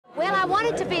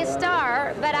wanted to be a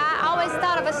star, but I always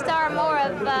thought of a star more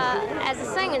of as a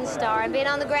singing star, and being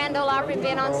on the Grand Ole Opry and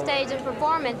being on stage and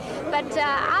performing. But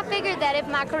I figured that if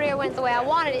my career went the way I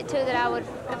wanted it to, that I would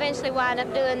eventually wind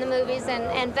up doing the movies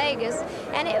and Vegas.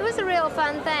 And it was a real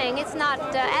fun thing. It's not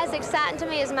as exciting to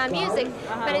me as my music,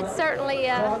 but it's certainly you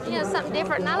know, something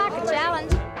different, and I like a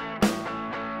challenge.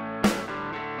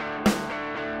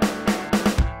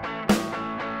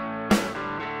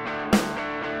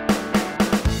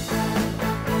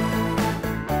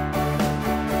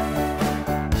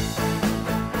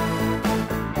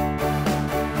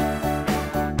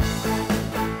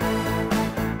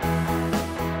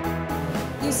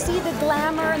 You see the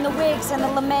glamour and the wigs and the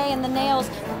lame and the nails,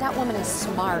 but that woman is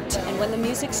smart. And when the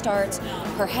music starts,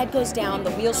 her head goes down,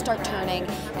 the wheels start turning,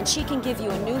 and she can give you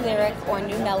a new lyric or a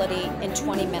new melody in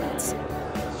 20 minutes.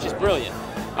 She's brilliant.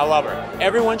 I love her.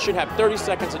 Everyone should have 30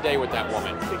 seconds a day with that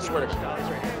woman. I swear to God.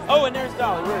 Oh, and there's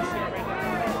Dolly. Where is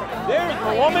she? There's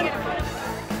the woman.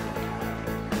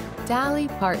 Dolly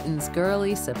Parton's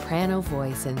girly soprano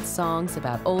voice and songs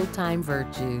about old-time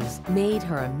virtues made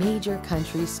her a major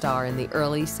country star in the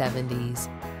early 70s.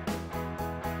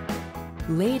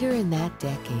 Later in that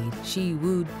decade, she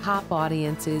wooed pop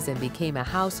audiences and became a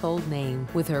household name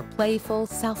with her playful,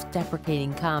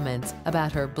 self-deprecating comments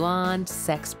about her blonde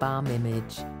sex bomb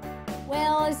image.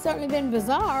 Well, it's certainly been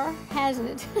bizarre, hasn't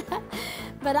it?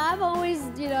 But I've always,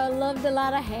 you know, loved a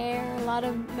lot of hair, a lot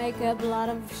of makeup, a lot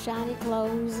of shiny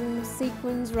clothes and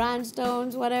sequins,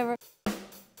 rhinestones, whatever.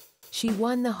 She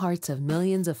won the hearts of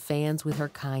millions of fans with her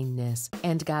kindness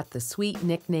and got the sweet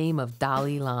nickname of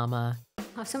Dolly Llama.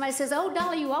 If somebody says, "Oh,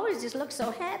 Dolly, you always just look so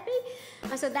happy,"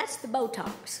 I said, "That's the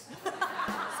Botox."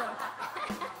 So,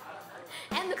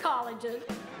 and the collagen.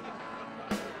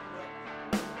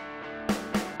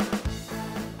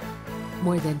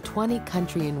 More than 20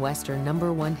 country and western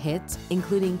 #1 hits,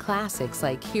 including classics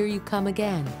like Here You Come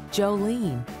Again,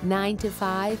 Jolene, 9 to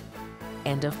 5,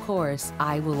 and of course,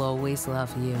 I Will Always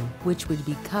Love You, which would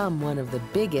become one of the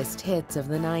biggest hits of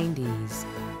the 90s.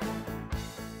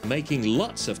 Making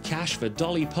lots of cash for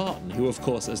Dolly Parton, who of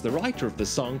course as the writer of the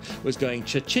song was going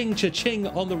cha-ching cha-ching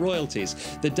on the royalties.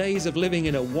 The days of living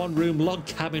in a one-room log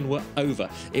cabin were over.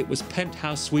 It was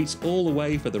penthouse suites all the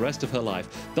way for the rest of her life.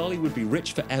 Dolly would be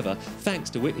rich forever thanks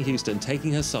to Whitney Houston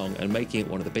taking her song and making it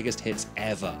one of the biggest hits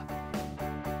ever.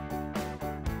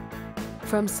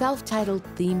 From self-titled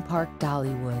theme park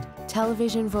Dollywood,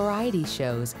 television variety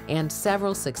shows, and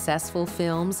several successful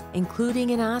films,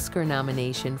 including an Oscar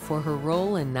nomination for her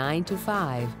role in 9 to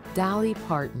 5, Dolly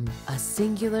Parton, a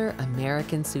singular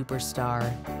American superstar.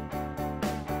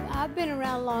 I've been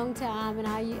around a long time, and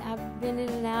I've been in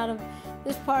and out of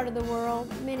this part of the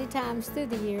world many times through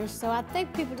the years, so I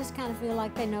think people just kind of feel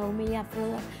like they know me. I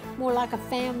feel more like a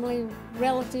family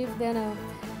relative than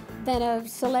a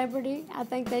celebrity. I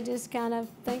think they just kind of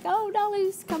think, "Oh,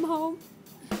 Dolly's come home."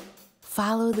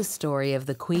 Follow the story of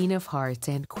the Queen of Hearts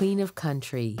and Queen of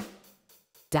Country,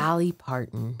 Dolly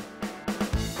Parton.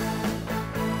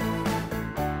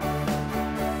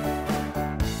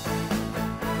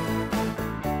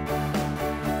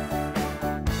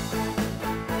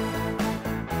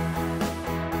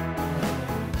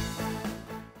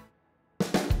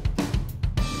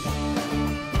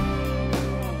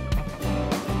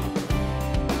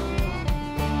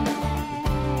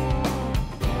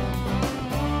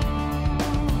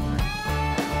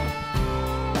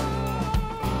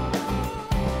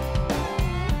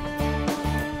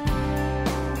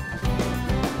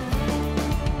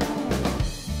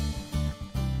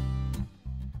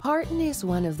 Parton is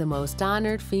one of the most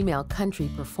honored female country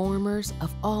performers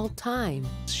of all time.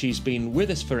 She's been with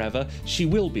us forever. She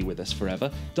will be with us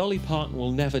forever. Dolly Parton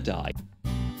will never die.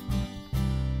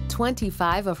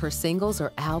 25 of her singles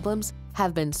or albums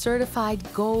have been certified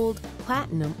gold,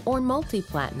 platinum, or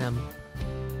multi-platinum.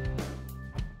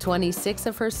 26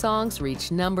 of her songs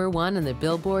reached #1 on the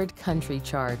Billboard Country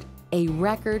Chart, a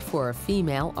record for a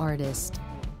female artist.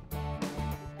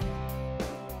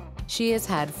 She has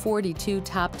had 42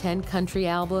 top 10 country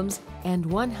albums and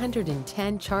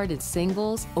 110 charted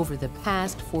singles over the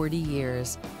past 40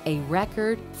 years, a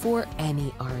record for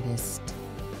any artist.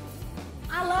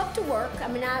 I love to work. I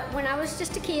mean, when I was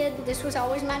just a kid, this was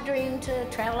always my dream, to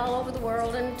travel all over the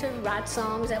world and to write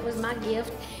songs. That was my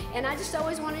gift. And I just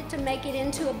always wanted to make it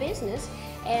into a business.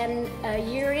 And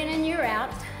year in and year out,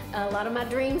 a lot of my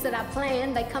dreams that I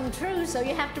planned, they come true, so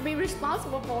you have to be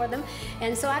responsible for them.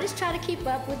 And so I just try to keep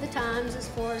up with the times as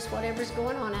far as whatever's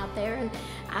going on out there. And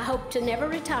I hope to never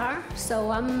retire, so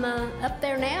I'm up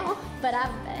there now, but I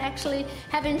actually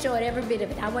have enjoyed every bit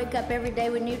of it. I wake up every day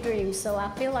with new dreams, so I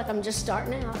feel like I'm just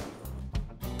starting out.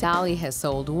 Dolly has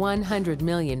sold 100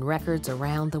 million records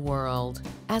around the world.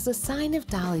 As a sign of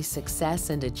Dolly's success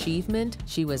and achievement,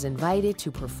 she was invited to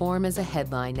perform as a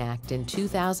headline act in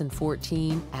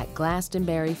 2014 at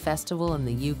Glastonbury Festival in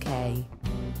the UK.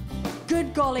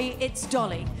 Good golly, it's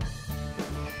Dolly.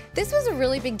 This was a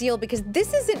really big deal because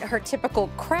this isn't her typical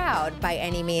crowd by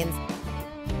any means.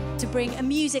 To bring a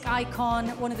music icon,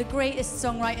 one of the greatest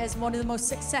songwriters, one of the most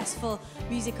successful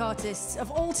music artists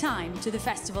of all time to the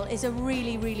festival is a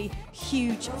really, really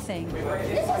huge thing.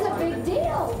 This is a big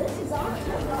deal. This is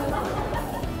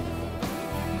awesome.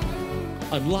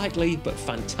 Unlikely, but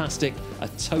fantastic, a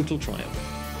total triumph.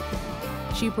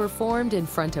 She performed in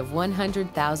front of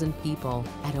 100,000 people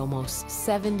at almost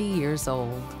 70 years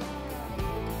old.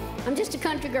 I'm just a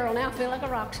country girl now. I feel like a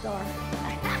rock star.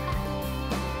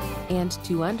 And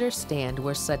to understand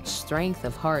where such strength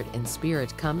of heart and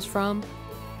spirit comes from,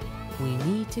 we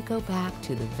need to go back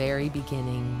to the very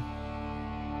beginning.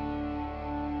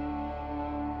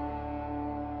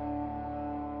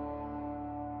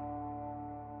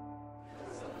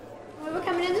 We were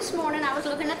coming in this morning, I was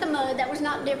looking at the mud. That was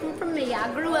not different from me.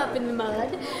 I grew up in the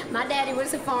mud. My daddy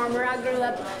was a farmer. I grew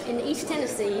up in East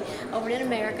Tennessee over in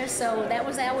America, so that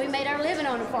was how we made our living,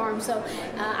 on a farm. So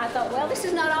I thought, well, this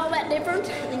is not all that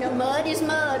different. You know, mud is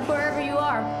mud wherever you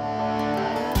are.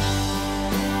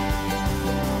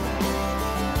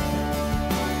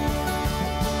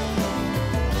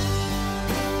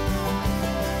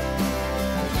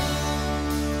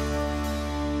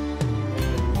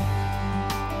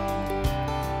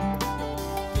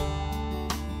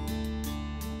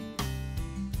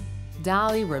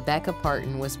 Dolly Rebecca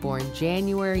Parton was born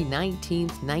January 19,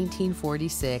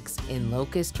 1946 in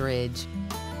Locust Ridge,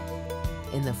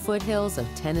 in the foothills of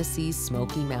Tennessee's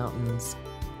Smoky Mountains.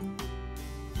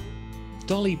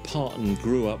 Dolly Parton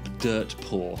grew up dirt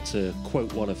poor. To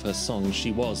quote one of her songs,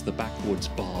 she was the backwoods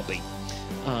Barbie.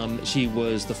 She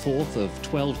was the fourth of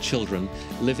 12 children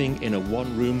living in a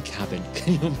one-room cabin.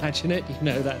 Can you imagine it? You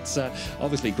know, that's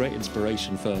obviously great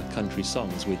inspiration for country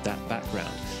songs with that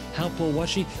background. How poor was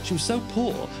she? She was so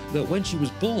poor that when she was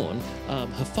born,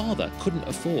 her father couldn't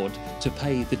afford to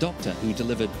pay the doctor who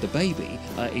delivered the baby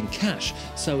in cash,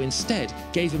 so instead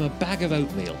gave him a bag of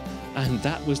oatmeal. And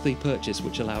that was the purchase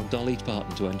which allowed Dolly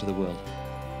Parton to enter the world.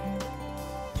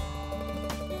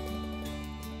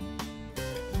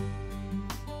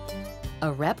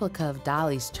 A replica of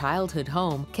Dolly's childhood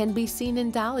home can be seen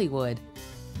in Dollywood,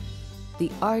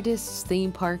 the artist's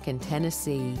theme park in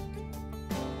Tennessee.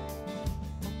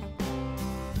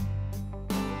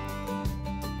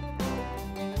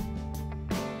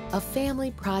 A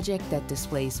family project that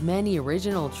displays many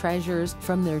original treasures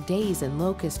from their days in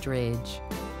Locust Ridge.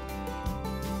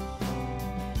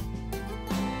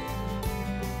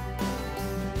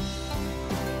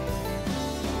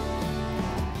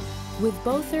 With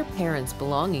both their parents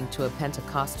belonging to a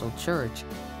Pentecostal church,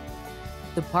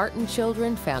 the Parton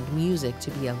children found music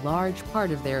to be a large part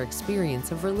of their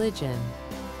experience of religion.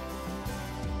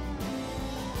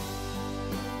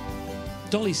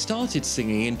 Dolly started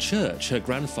singing in church. Her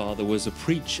grandfather was a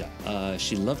preacher.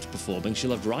 She loved performing. She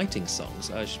loved writing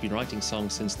songs. She's been writing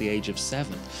songs since the age of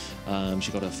 7. She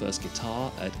got her first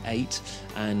guitar at 8,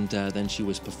 and then she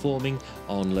was performing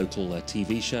on local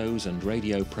TV shows and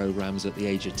radio programs at the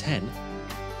age of 10.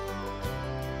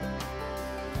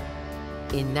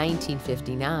 In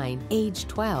 1959, age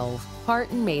 12,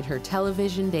 Parton made her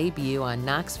television debut on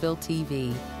Knoxville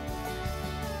TV.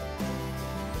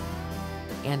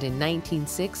 And in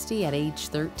 1960, at age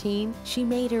 13, she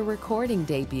made her recording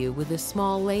debut with a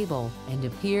small label and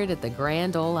appeared at the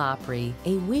Grand Ole Opry,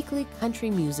 a weekly country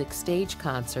music stage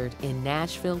concert in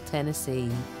Nashville,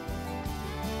 Tennessee.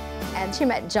 And she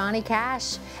met Johnny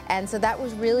Cash, and so that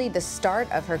was really the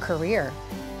start of her career.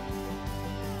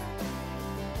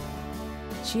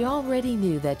 She already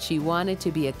knew that she wanted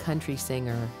to be a country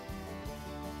singer.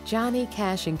 Johnny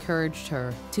Cash encouraged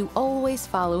her to always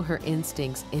follow her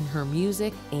instincts in her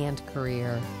music and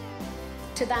career.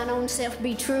 To thine own self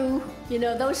be true. You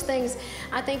know, those things,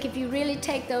 I think if you really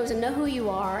take those and know who you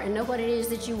are and know what it is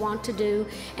that you want to do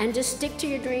and just stick to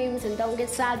your dreams and don't get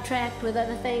sidetracked with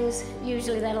other things,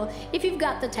 usually that'll, if you've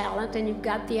got the talent and you've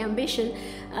got the ambition,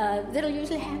 that'll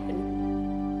usually happen.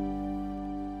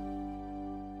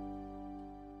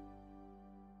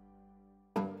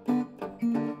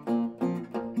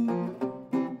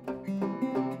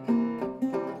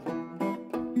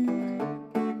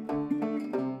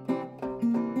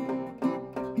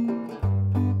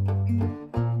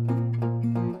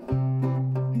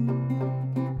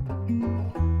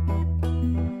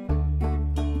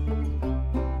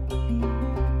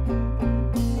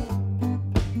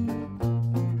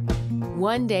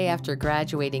 One day after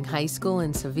graduating high school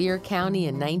in Sevier County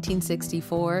in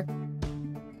 1964,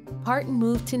 Parton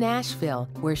moved to Nashville,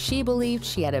 where she believed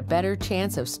she had a better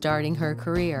chance of starting her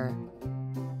career.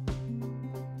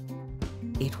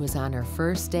 It was on her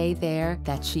first day there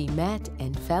that she met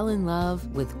and fell in love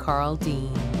with Carl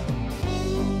Dean.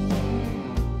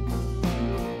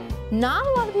 Not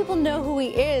a lot of people know who he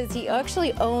is. He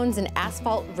actually owns an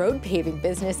asphalt road paving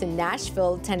business in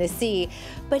Nashville, Tennessee,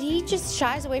 but he just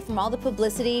shies away from all the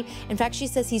publicity. In fact, she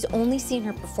says he's only seen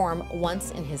her perform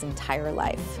once in his entire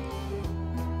life.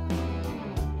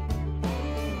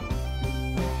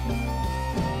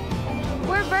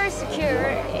 We're very secure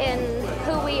in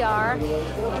who we are,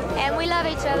 and we love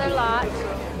each other a lot.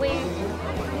 We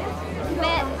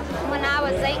met when I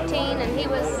was 18 and he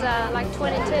was like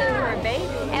 22.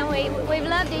 And we've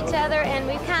loved each other, and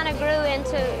we kind of grew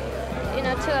into,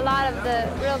 to a lot of the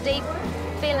real deep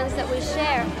feelings that we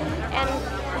share.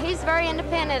 And he's very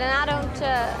independent, and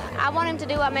I want him to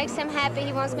do what makes him happy.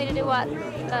 He wants me to do what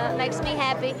makes me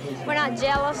happy. We're not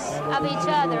jealous of each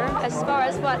other as far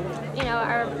as what,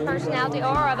 our personality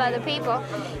or of other people.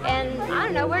 And I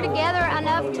don't know, we're together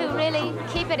enough to really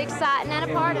keep it exciting and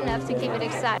apart enough to keep it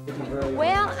exciting.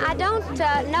 Well, I don't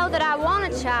know that I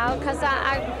want a child, because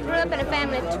I grew up in a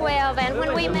family of 12, and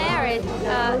when we married,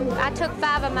 I took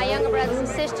 5 of my younger brothers and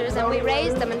sisters, and we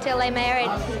raised them until they married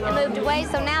and moved away.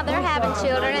 So now they're having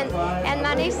children, and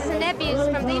my nieces and nephews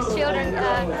from these children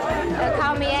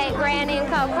call me Aunt Granny and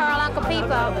call Carl Uncle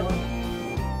Peepaw.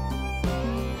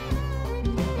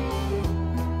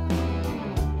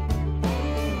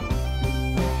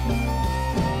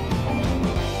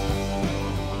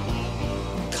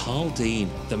 Carl Dean,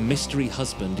 the mystery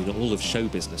husband in all of show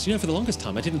business. For the longest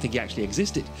time, I didn't think he actually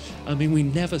existed. I mean, we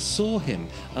never saw him.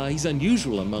 He's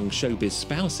unusual among showbiz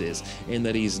spouses in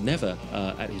that he's never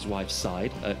at his wife's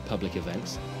side at public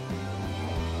events.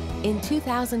 In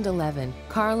 2011,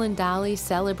 Carl and Dolly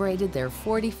celebrated their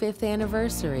 45th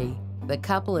anniversary. The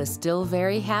couple is still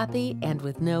very happy and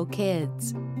with no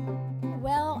kids.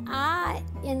 Well, I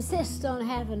insist on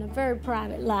having a very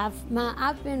private life.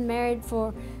 I've been married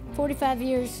for 45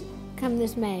 years come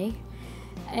this May,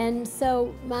 and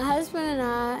so my husband and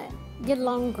I get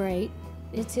along great.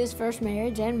 It's his first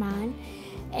marriage and mine,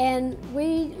 and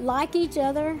we like each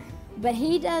other, but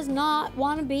he does not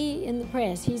want to be in the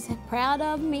press. He's proud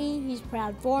of me, he's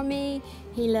proud for me,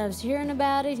 he loves hearing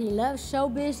about it, he loves show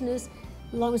business,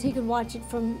 as long as he can watch it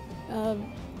from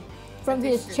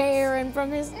his chair and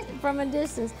from a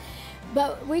distance.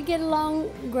 But we get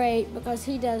along great because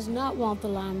he does not want the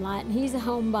limelight, and he's a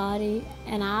homebody,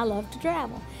 and I love to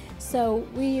travel. So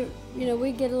we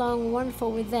get along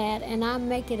wonderful with that, and I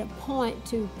make it a point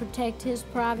to protect his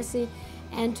privacy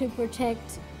and to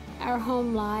protect our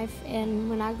home life. And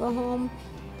when I go home,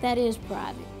 that is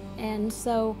private. And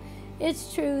so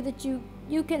it's true that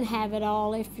you can have it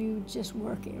all if you just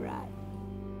work it right.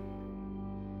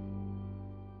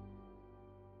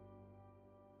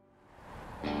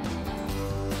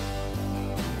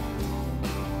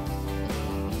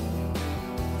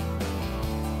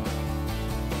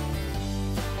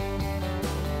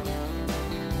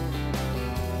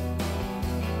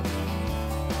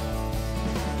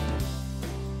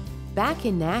 Back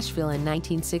in Nashville in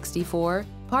 1964,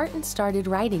 Parton started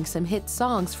writing some hit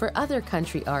songs for other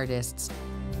country artists.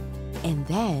 And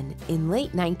then, in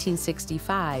late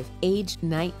 1965, aged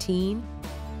 19,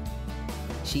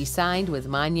 she signed with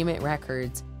Monument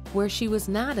Records, where she was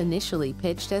not initially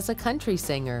pitched as a country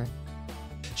singer.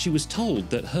 She was told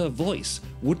that her voice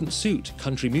wouldn't suit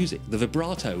country music. The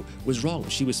vibrato was wrong.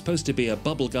 She was supposed to be a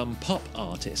bubblegum pop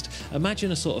artist.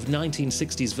 Imagine a sort of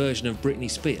 1960s version of Britney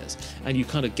Spears, and you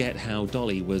kind of get how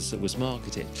Dolly was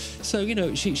marketed. So,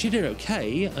 she did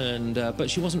okay, but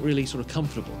she wasn't really sort of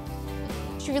comfortable.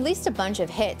 She released a bunch of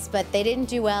hits, but they didn't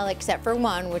do well except for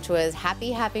one, which was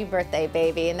Happy, Happy Birthday,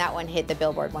 Baby, and that one hit the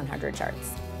Billboard 100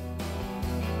 charts.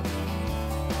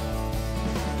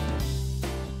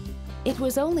 It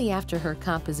was only after her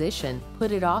composition,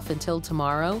 Put It Off Until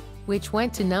Tomorrow, which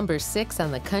went to number 6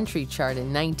 on the country chart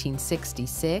in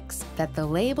 1966, that the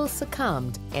label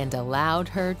succumbed and allowed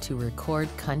her to record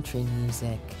country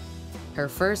music. Her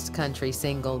first country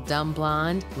single, Dumb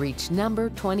Blonde, reached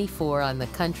number 24 on the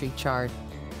country chart,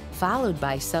 followed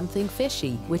by Something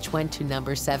Fishy, which went to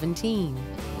number 17.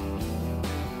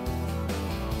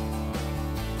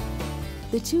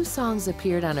 The two songs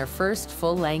appeared on her first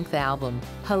full-length album,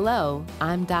 Hello,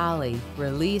 I'm Dolly,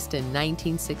 released in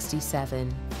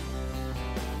 1967.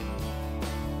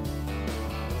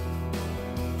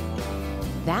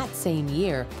 That same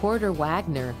year, Porter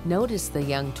Wagner noticed the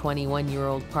young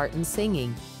 21-year-old Parton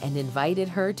singing and invited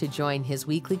her to join his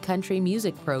weekly country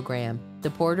music program, The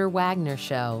Porter Wagoner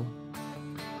Show.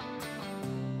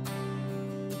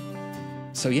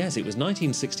 So yes, it was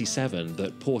 1967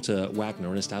 that Porter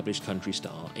Wagoner, an established country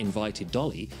star, invited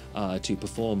Dolly to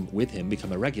perform with him,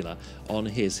 become a regular, on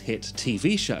his hit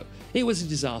TV show. It was a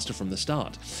disaster from the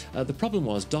start. The problem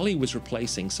was Dolly was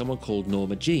replacing someone called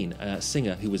Norma Jean, a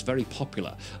singer who was very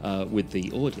popular with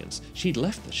the audience. She'd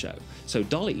left the show. So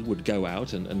Dolly would go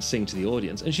out and sing to the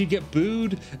audience, and she'd get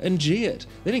booed and jeered.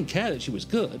 They didn't care that she was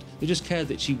good, they just cared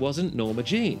that she wasn't Norma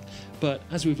Jean. But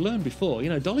as we've learned before,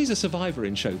 Dolly's a survivor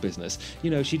in show business.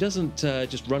 She doesn't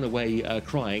just run away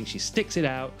crying. She sticks it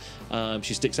out.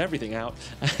 She sticks everything out,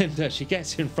 and she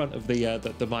gets in front of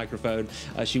the microphone.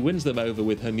 She wins them over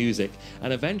with her music,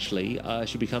 and eventually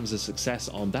she becomes a success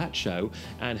on that show.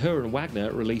 And her and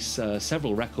Wagoner release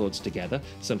several records together,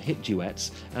 some hit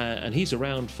duets, and he's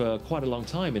around for quite a long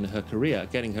time in her career,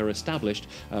 getting her established,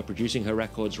 producing her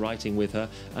records, writing with her,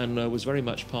 and was very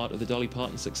much part of the Dolly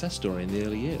Parton success story in the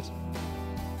early years.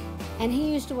 And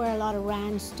he used to wear a lot of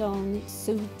rhinestone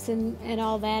suits and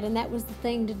all that, and that was the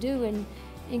thing to do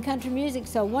in country music.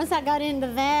 So once I got into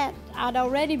that, I'd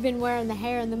already been wearing the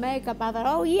hair and the makeup. I thought,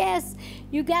 oh yes,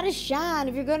 you gotta shine.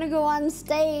 If you're gonna go on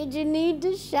stage, you need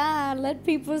to shine. Let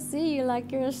people see you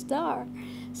like you're a star.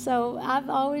 So I've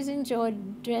always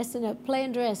enjoyed dressing up,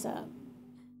 playing dress up.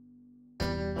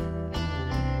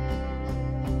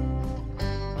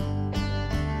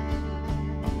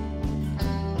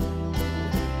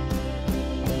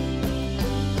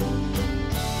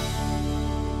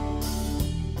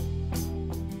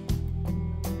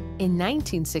 In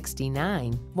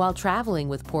 1969, while traveling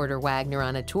with Porter Wagoner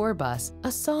on a tour bus,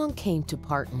 a song came to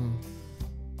Parton.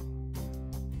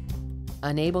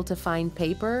 Unable to find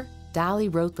paper, Dolly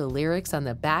wrote the lyrics on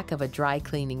the back of a dry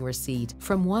cleaning receipt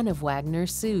from one of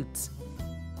Wagoner's suits.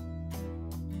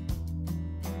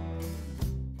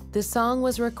 The song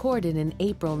was recorded in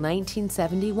April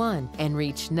 1971 and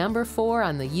reached number 4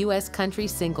 on the U.S. country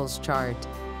singles chart.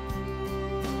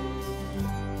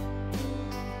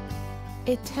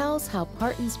 It tells how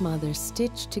Parton's mother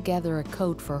stitched together a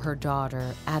coat for her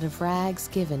daughter out of rags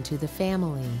given to the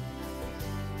family.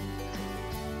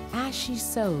 As she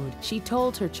sewed, she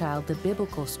told her child the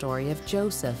biblical story of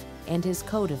Joseph and his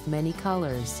coat of many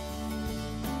colors.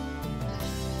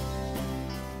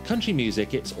 Country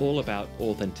music, it's all about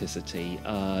authenticity.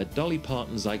 Dolly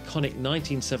Parton's iconic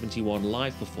 1971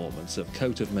 live performance of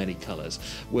Coat of Many Colors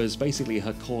was basically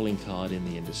her calling card in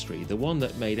the industry, the one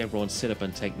that made everyone sit up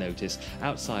and take notice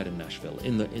outside of Nashville,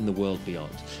 in the world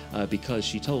beyond, because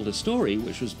she told a story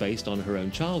which was based on her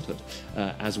own childhood.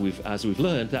 As we've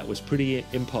learned, that was pretty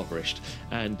impoverished,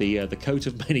 and the Coat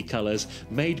of Many Colors,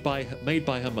 made by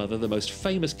her mother, the most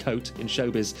famous coat in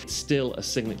showbiz, still a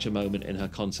signature moment in her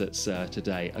concerts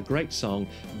today. A great song,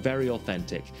 very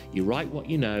authentic. You write what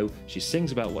you know, she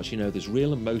sings about what you know. There's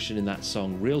real emotion in that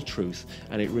song, real truth,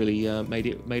 and it really made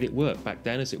it work back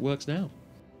then as it works now.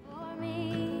 For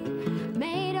me,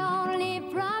 made only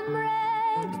from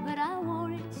rags, but I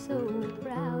wore it so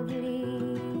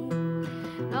proudly.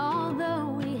 Although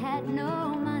we had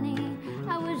no money,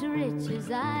 I was rich as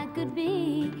I could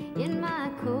be in my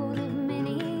coat of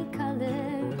many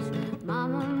colors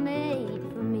Mama made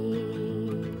for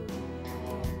me.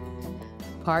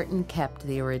 Parton kept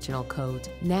the original coat,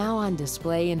 now on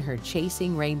display in her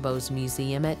Chasing Rainbows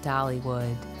Museum at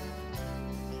Dollywood.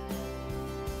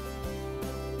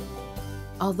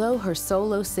 Although her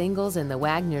solo singles and the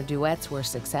Wagoner duets were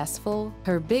successful,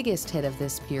 her biggest hit of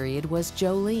this period was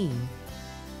Jolene.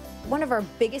 One of our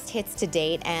biggest hits to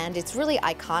date, and it's really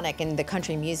iconic in the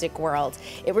country music world.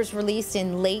 It was released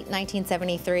in late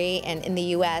 1973, and in the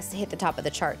U.S. hit the top of the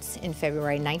charts in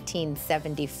February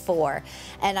 1974.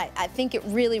 And I think it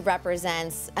really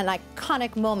represents an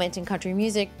iconic moment in country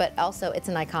music, but also it's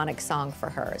an iconic song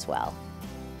for her as well.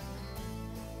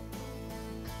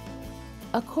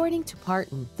 According to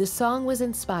Parton, the song was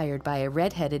inspired by a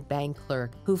red-headed bank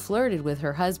clerk who flirted with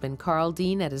her husband Carl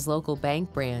Dean at his local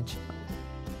bank branch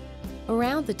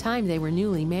around the time they were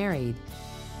newly married.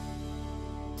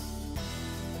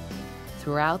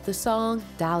 Throughout the song,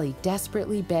 Dolly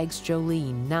desperately begs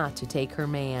Jolene not to take her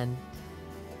man.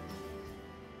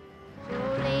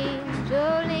 Jolene,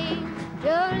 Jolene,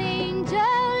 Jolene,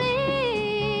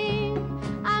 Jolene,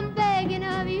 I'm begging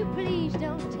of you, please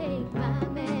don't take my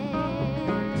man.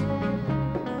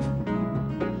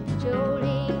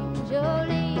 Jolene,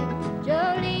 Jolene,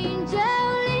 Jolene,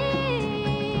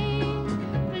 Jolene,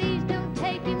 please don't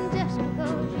take him just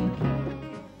because you can.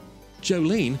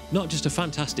 Jolene, not just a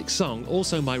fantastic song,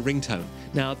 also my ringtone.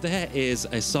 Now, there is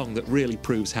a song that really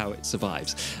proves how it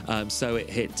survives. So it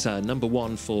hit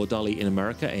 #1 for Dolly in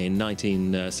America in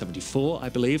 1974, I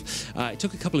believe. It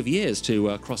took a couple of years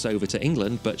to cross over to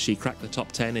England, but she cracked the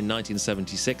top 10 in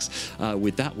 1976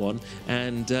 with that one.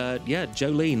 And yeah,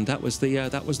 Jolene, that was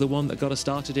the one that got us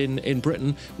started in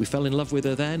Britain. We fell in love with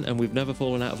her then, and we've never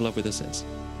fallen out of love with her since.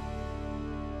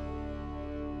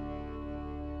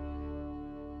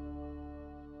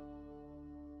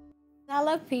 I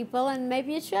love people, and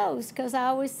maybe it shows, because I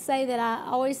always say that I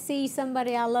always see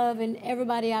somebody I love in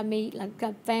everybody I meet, like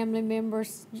family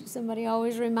members. Somebody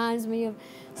always reminds me of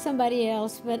somebody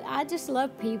else. But I just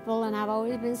love people, and I've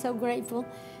always been so grateful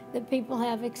that people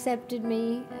have accepted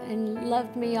me and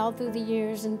loved me all through the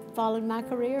years and followed my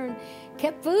career and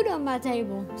kept food on my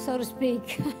table, so to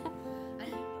speak.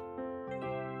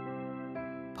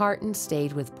 Parton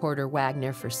stayed with Porter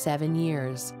Wagoner for 7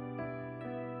 years.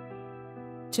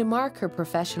 To mark her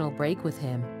professional break with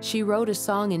him, she wrote a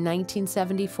song in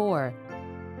 1974,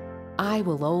 "I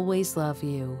Will Always Love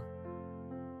You."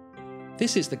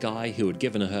 This is the guy who had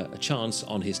given her a chance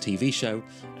on his TV show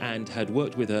and had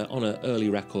worked with her on her early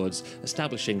records,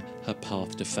 establishing her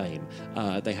path to fame.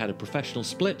 They had a professional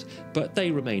split, but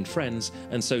they remained friends,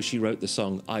 and so she wrote the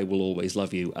song "I Will Always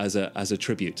Love You" as a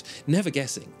tribute, never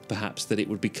guessing, perhaps, that it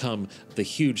would become the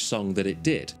huge song that it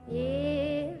did.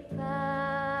 If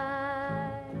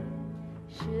I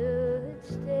should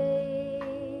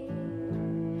stay,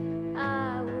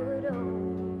 I would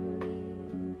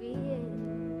only be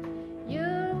in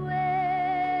your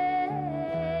way,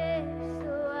 so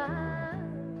I'll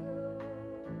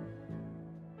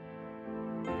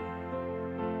go.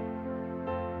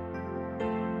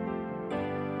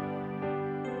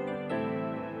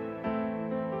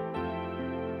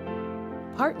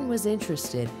 Parton was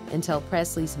interested until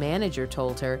Presley's manager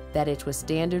told her that it was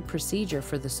standard procedure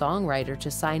for the songwriter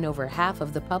to sign over half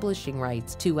of the publishing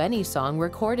rights to any song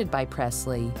recorded by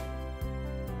Presley.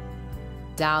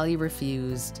 Dolly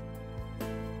refused.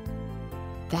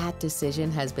 That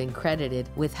decision has been credited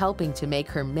with helping to make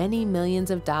her many millions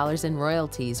of dollars in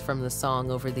royalties from the song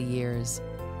over the years.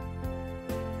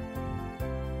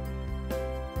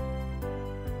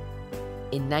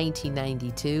 In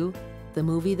 1992, the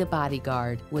movie The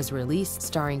Bodyguard was released,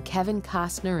 starring Kevin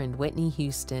Costner and Whitney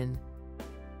Houston.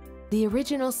 The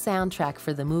original soundtrack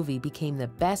for the movie became the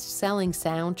best-selling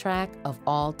soundtrack of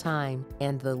all time,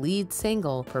 and the lead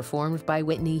single, performed by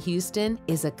Whitney Houston,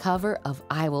 is a cover of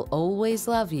 "I Will Always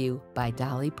Love You" by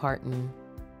Dolly Parton.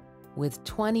 With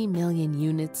 20 million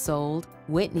units sold,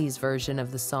 Whitney's version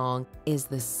of the song is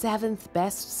the 7th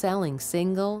best-selling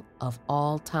single of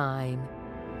all time.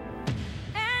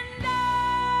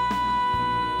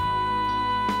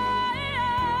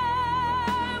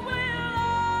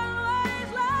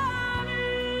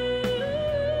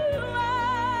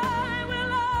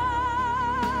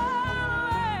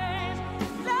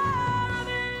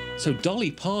 So Dolly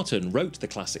Parton wrote the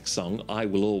classic song "I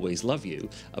Will Always Love You,"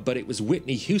 but it was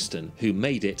Whitney Houston who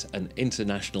made it an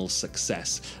international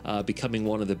success, becoming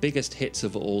one of the biggest hits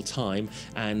of all time,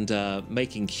 and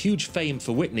making huge fame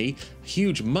for Whitney,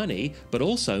 huge money, but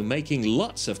also making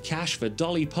lots of cash for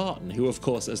Dolly Parton, who, of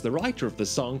course, as the writer of the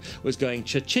song, was going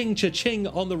cha-ching, cha-ching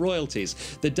on the royalties.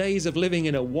 The days of living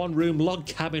in a one-room log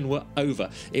cabin were over.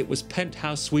 It was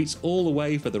penthouse suites all the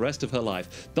way for the rest of her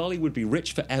life. Dolly would be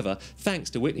rich forever,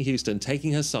 thanks to Whitney Houston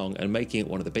taking her song and making it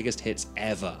one of the biggest hits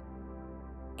ever.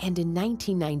 And in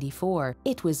 1994,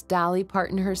 it was Dolly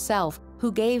Parton herself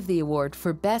who gave the award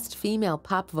for Best Female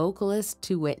Pop Vocalist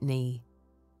to Whitney.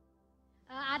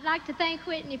 I'd like to thank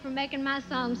Whitney for making my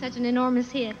song such an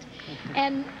enormous hit.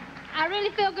 And I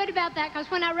really feel good about that, because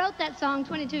when I wrote that song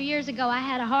 22 years ago, I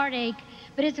had a heartache,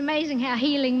 but it's amazing how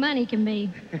healing money can be.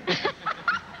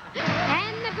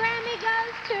 And the Grammy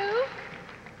goes to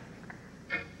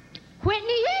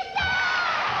Whitney Houston!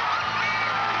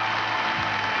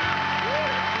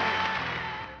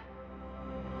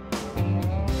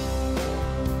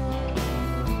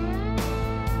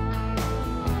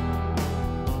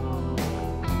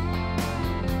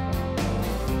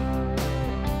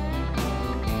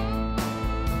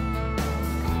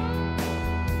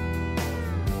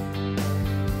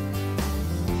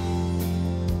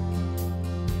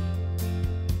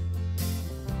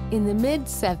 In the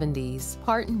mid-70s,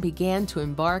 Parton began to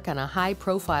embark on a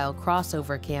high-profile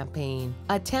crossover campaign,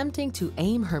 attempting to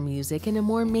aim her music in a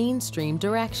more mainstream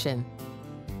direction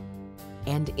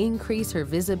and increase her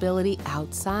visibility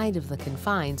outside of the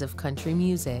confines of country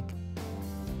music.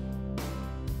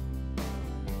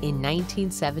 In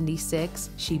 1976,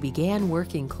 she began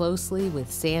working closely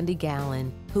with Sandy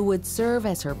Gallen, who would serve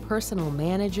as her personal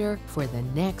manager for the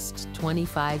next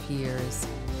 25 years.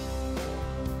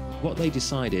 What they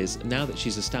decide is, now that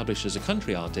she's established as a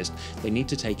country artist, they need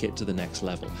to take it to the next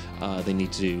level. They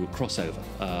need to cross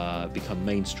over, become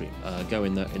mainstream, go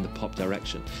in the pop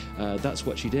direction. That's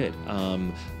what she did.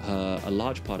 A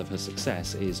large part of her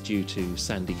success is due to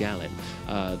Sandy Gallen.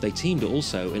 They teamed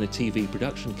also in a TV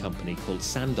production company called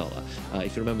 $100.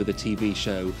 If you remember the TV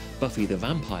show Buffy the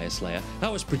Vampire Slayer,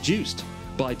 that was produced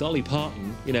by Dolly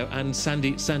Parton, you know, and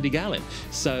Sandy Gallen.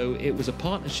 So it was a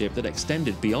partnership that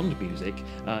extended beyond music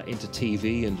into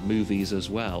TV and movies as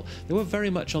well. They were very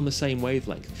much on the same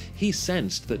wavelength. He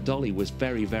sensed that Dolly was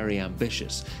very, very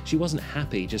ambitious. She wasn't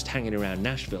happy just hanging around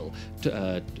Nashville,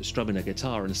 strumming a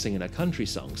guitar and singing her country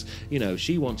songs. You know,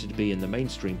 she wanted to be in the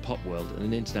mainstream pop world and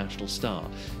an international star.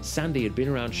 Sandy had been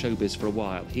around showbiz for a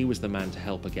while. He was the man to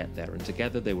help her get there, and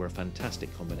together they were a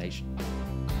fantastic combination.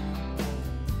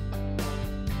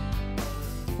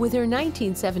 With her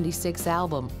 1976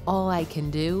 album, All I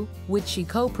Can Do, which she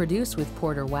co-produced with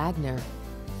Porter Wagner,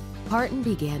 Parton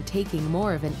began taking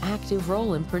more of an active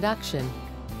role in production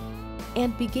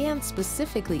and began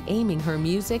specifically aiming her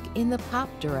music in the pop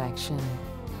direction.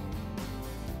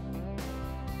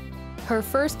 Her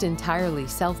first entirely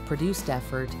self-produced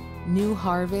effort, New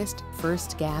Harvest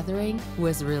First Gathering,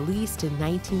 was released in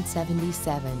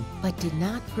 1977, but did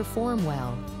not perform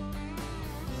well.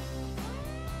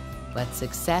 But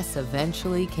success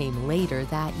eventually came later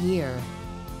that year.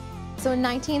 So in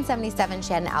 1977,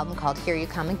 she had an album called Here You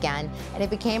Come Again, and it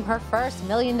became her first $1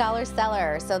 million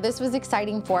seller. So this was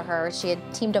exciting for her. She had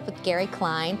teamed up with Gary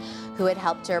Klein, who had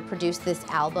helped her produce this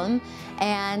album,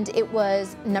 and it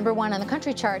was #1 on the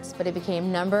country charts, but it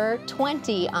became number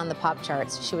 20 on the pop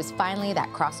charts. She was finally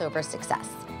that crossover success.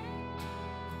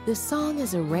 The song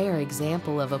is a rare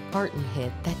example of a Parton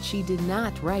hit that she did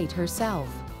not write herself.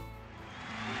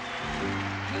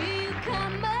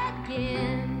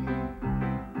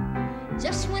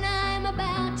 Just when I'm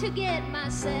about to get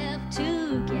myself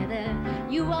together,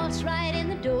 you waltz right in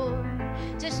the door,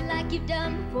 just like you've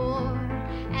done before,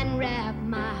 and wrap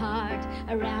my heart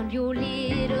around your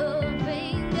little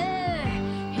finger.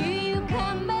 Here you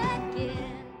come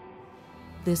again.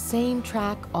 The same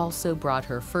track also brought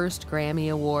her first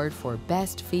Grammy Award for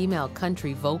Best Female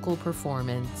Country Vocal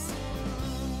Performance.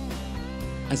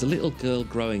 As a little girl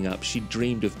growing up, she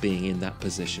dreamed of being in that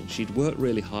position. She'd worked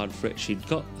really hard for it. She'd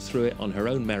got through it on her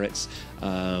own merits,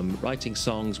 writing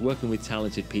songs, working with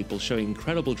talented people, showing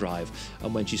incredible drive.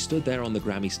 And when she stood there on the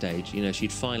Grammy stage, you know,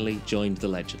 she'd finally joined the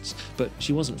legends. But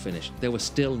she wasn't finished. There were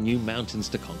still new mountains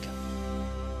to conquer.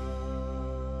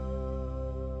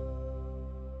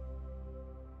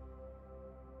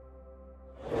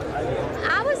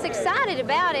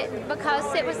 About it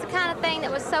because it was the kind of thing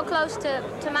that was so close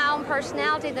to my own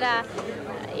personality that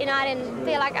I didn't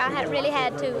feel like I really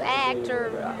had to act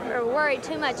or worry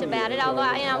too much about it, although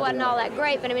I wasn't all that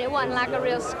great, but I mean it wasn't like a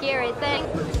real scary thing.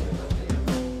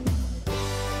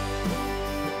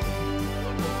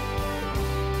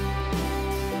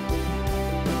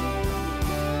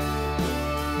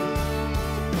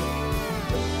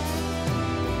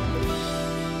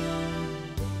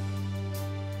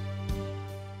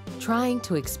 Trying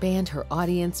to expand her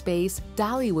audience base,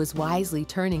 Dolly was wisely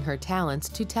turning her talents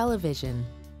to television.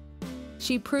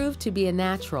 She proved to be a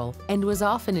natural and was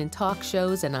often in talk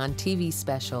shows and on TV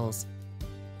specials.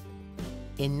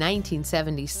 In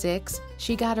 1976,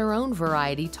 she got her own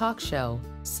variety talk show,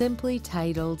 simply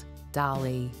titled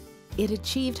Dolly. It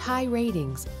achieved high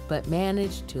ratings, but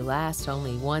managed to last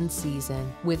only one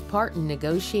season, with Parton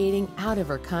negotiating out of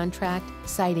her contract,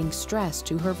 citing stress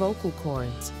to her vocal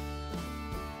cords.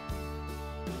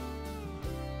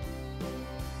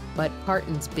 But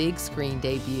Parton's big screen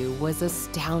debut was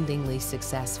astoundingly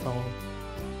successful.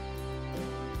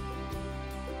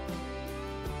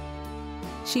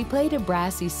 She played a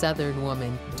brassy Southern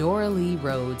woman, Dora Lee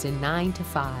Rhodes, in 9 to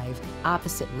 5,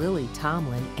 opposite Lily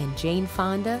Tomlin and Jane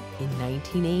Fonda in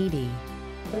 1980.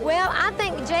 Well, I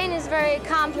think Jane is a very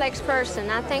complex person.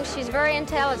 I think she's very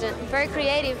intelligent, very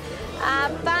creative. I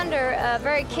find her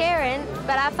very caring,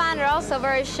 but I find her also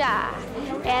very shy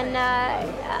and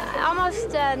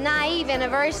almost naive in a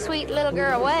very sweet little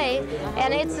girl way.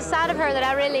 And it's a side of her that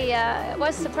I really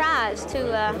was surprised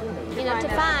to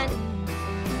find.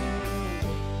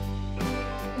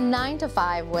 9 to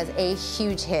 5 was a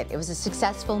huge hit. It was a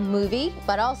successful movie,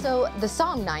 but also the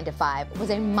song 9 to 5 was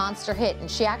a monster hit, and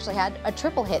she actually had a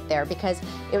triple hit there because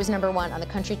it was #1 on the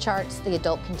country charts, the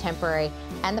adult contemporary,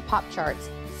 and the pop charts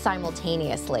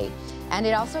simultaneously. And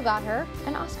it also got her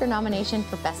an Oscar nomination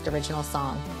for Best Original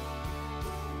Song.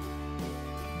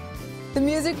 The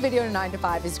music video to 9 to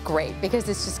 5 is great because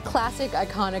it's just classic,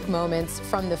 iconic moments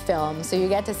from the film. So you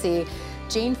get to see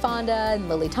Jane Fonda and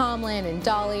Lily Tomlin and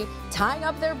Dolly tying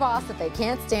up their boss that they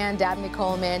can't stand, Dabney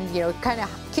Coleman, you know, kind of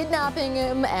kidnapping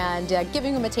him and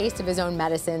giving him a taste of his own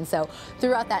medicine. So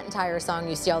throughout that entire song,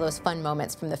 you see all those fun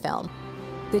moments from the film.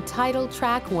 The title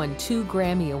track won 2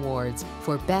 Grammy Awards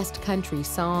for Best Country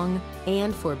Song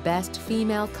and for Best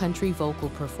Female Country Vocal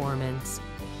Performance.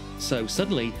 So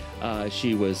suddenly,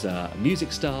 she was a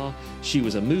music star, she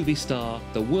was a movie star,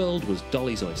 the world was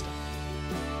Dolly's oyster.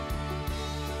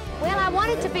 Well, I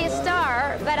wanted to be a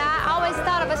star, but I always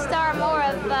thought of a star more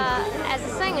of as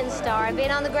a singing star,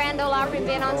 being on the Grand Ole Opry,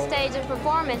 being on stage and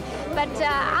performing. But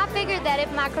I figured that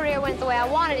if my career went the way I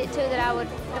wanted it to, that I would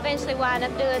eventually wind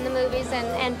up doing the movies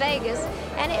and Vegas.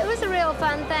 And it was a real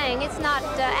fun thing. It's not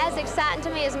as exciting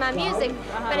to me as my music,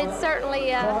 but it's certainly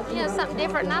you know, something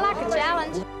different, and I like a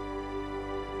challenge.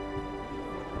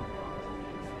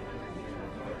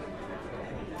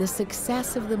 The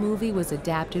success of the movie was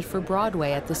adapted for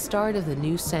Broadway at the start of the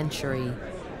new century.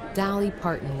 Dolly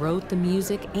Parton wrote the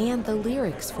music and the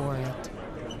lyrics for it.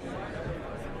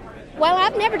 Well,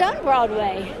 I've never done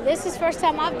Broadway. This is the first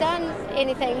time I've done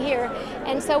anything here.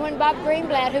 And so when Bob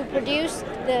Greenblatt, who produced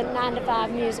the 9 to 5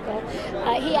 musical,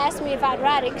 he asked me if I'd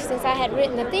write it since I had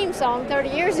written the theme song 30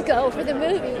 years ago for the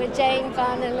movie with Jane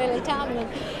Fonda and Lily Tomlin.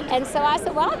 And so I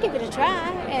said, well, I'll give it a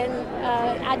try. And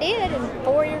I did, and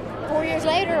 4 years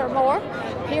later or more,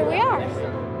 here we are.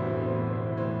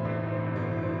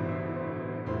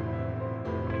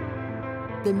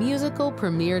 The musical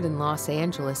premiered in Los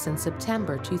Angeles in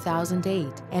September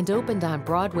 2008 and opened on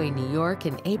Broadway, New York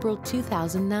in April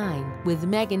 2009, with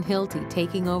Megan Hilty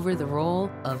taking over the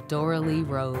role of Dora Lee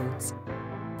Rhodes.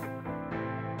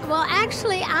 Well,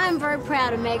 actually, I'm very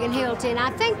proud of Megan Hilty, and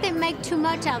I think they make too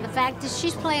much out of the fact that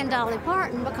she's playing Dolly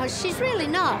Parton, because she's really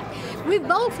not. We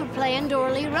both were playing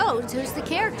Dora Lee Rhodes, who's the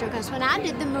character, because when I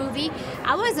did the movie,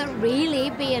 I wasn't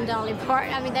really being Dolly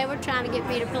Parton. I mean, they were trying to get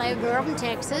me to play a girl from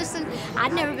Texas, and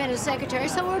I'd never been a secretary,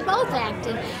 so we were both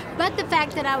acting. But the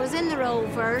fact that I was in the role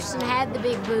first and had the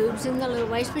big boobs and the little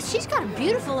waist, but she's got a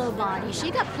beautiful little body.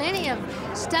 She got plenty of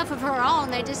stuff of her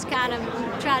own. They just kind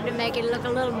of tried to make it look a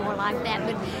little more like that.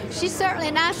 But she's certainly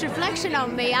a nice reflection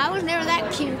on me. I was never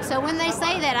that cute, so when they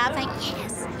say that, I think,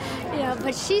 yes. You know,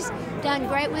 but she's done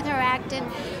great with her acting.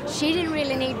 She didn't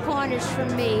really need pointers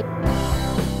from me.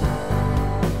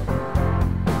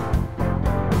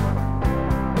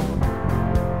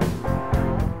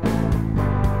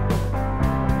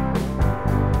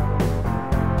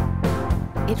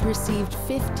 It received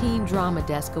 15 Drama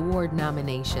Desk Award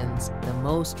nominations, the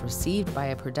most received by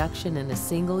a production in a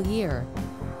single year,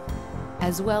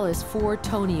 as well as 4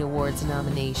 Tony Awards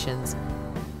nominations,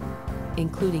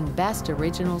 including Best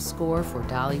Original Score for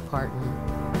Dolly Parton.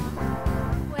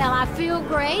 Well, I feel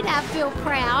great. I feel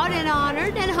proud and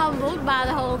honored and humbled by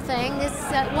the whole thing.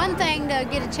 It's one thing to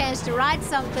get a chance to write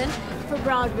something for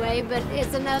Broadway, but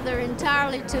it's another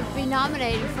entirely to be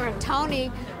nominated for a Tony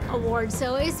Award.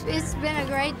 So it's been a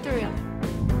great thrill.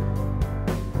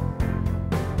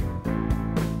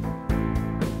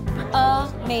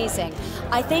 Amazing.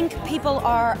 I think people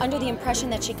are under the impression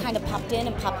that she kind of popped in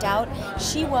and popped out.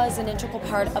 She was an integral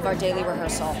part of our daily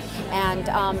rehearsal,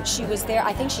 and she was there.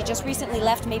 I think she just recently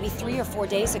left maybe 3 or 4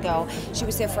 days ago. She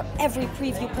was there for every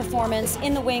preview performance,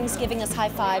 in the wings, giving us high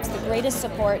fives, the greatest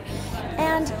support.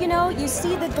 And you know, you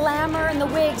see the glamour and the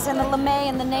wigs and the lame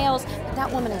and the nails, but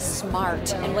that woman is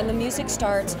smart. And when the music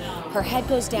starts, her head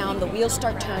goes down, the wheels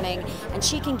start turning, and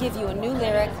she can give you a new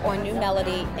lyric or a new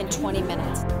melody in 20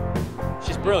 minutes.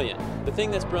 She's brilliant. The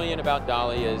thing that's brilliant about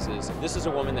Dolly is this is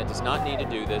a woman that does not need to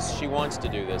do this. She wants to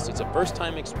do this. It's a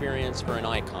first-time experience for an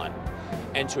icon.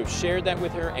 And to have shared that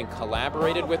with her and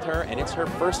collaborated with her, and it's her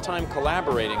first time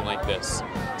collaborating like this,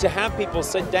 to have people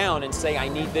sit down and say, I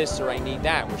need this or I need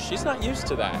that, well, she's not used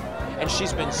to that. And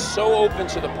she's been so open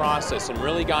to the process and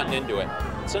really gotten into it.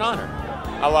 It's an honor.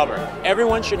 I love her.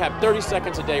 Everyone should have 30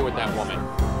 seconds a day with that woman.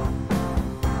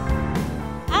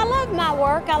 I love my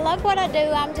work. I love what I do.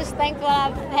 I'm just thankful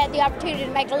I've had the opportunity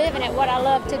to make a living at what I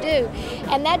love to do.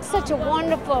 And that's such a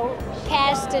wonderful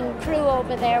cast and crew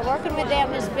over there. Working with them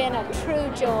has been a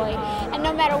true joy. And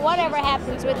no matter whatever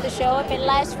happens with the show, if it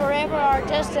lasts forever or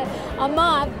just a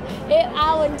month,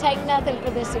 I wouldn't take nothing for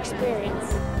this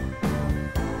experience.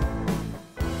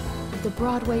 The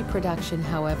Broadway production,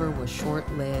 however, was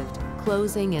short-lived,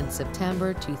 closing in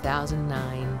September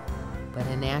 2009. but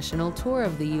a national tour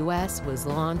of the US was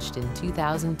launched in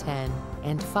 2010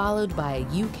 and followed by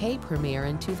a UK premiere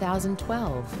in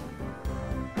 2012.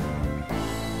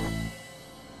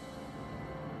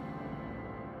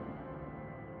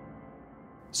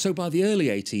 So by the early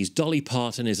 80s, Dolly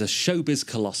Parton is a showbiz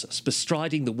colossus,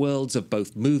 bestriding the worlds of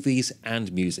both movies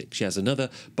and music. She has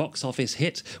another box office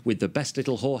hit with The Best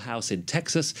Little Whorehouse in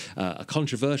Texas, a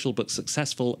controversial but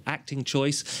successful acting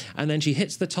choice, and then she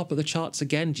hits the top of the charts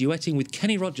again, duetting with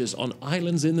Kenny Rogers on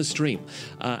Islands in the Stream.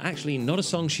 Actually, not a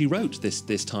song she wrote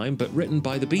this time, but written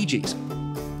by the Bee Gees.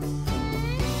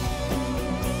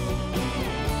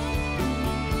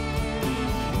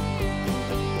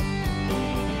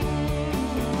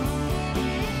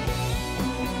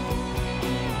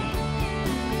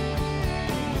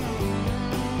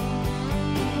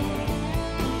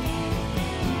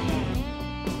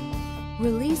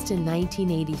 Released in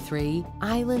 1983,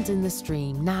 Islands in the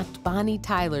Stream knocked Bonnie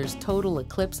Tyler's Total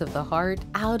Eclipse of the Heart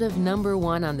out of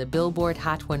 #1 on the Billboard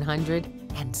Hot 100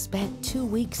 and spent 2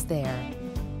 weeks there.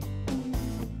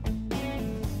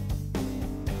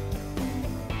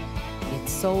 It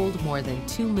sold more than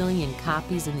 2 million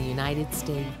copies in the United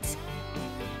States.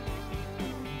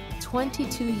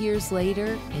 22 years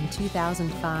later, in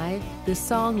 2005, the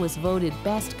song was voted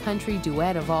Best Country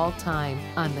Duet of All Time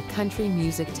on the Country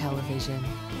Music Television.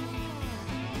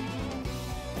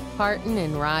 Parton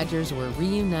and Rogers were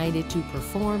reunited to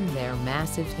perform their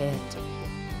massive hit.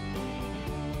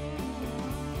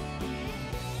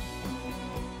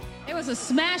 It was a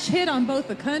smash hit on both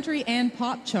the country and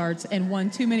pop charts and won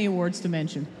too many awards to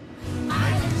mention.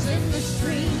 Islands in the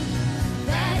stream,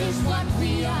 that is what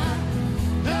we are.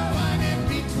 No one in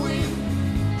between.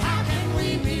 How can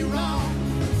we be wrong?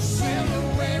 Sail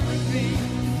away with me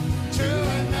to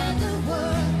another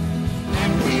world,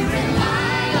 and we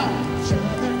rely on each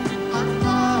other.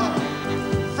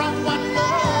 From one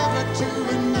lover to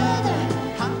another.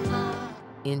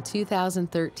 In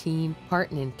 2013,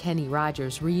 Parton and Kenny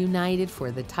Rogers reunited for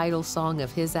the title song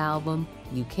of his album,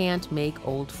 You Can't Make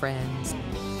Old Friends.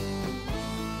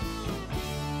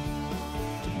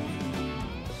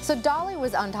 So Dolly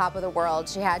was on top of the world.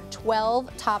 She had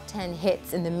 12 top 10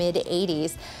 hits in the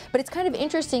mid-'80s. But it's kind of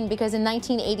interesting because in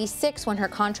 1986, when her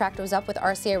contract was up with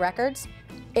RCA Records,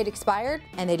 it expired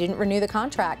and they didn't renew the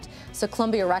contract. So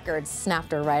Columbia Records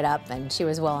snapped her right up and she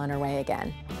was well on her way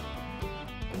again.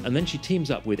 And then she teams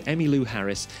up with Emmylou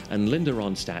Harris and Linda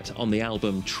Ronstadt on the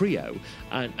album Trio,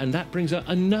 and that brings her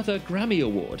another Grammy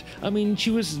Award. I mean,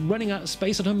 she was running out of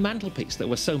space on her mantelpiece. There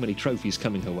were so many trophies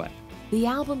coming her way. The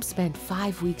album spent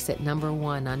 5 weeks at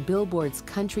 #1 on Billboard's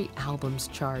Country Albums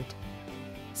chart,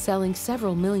 selling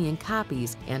several million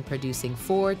copies and producing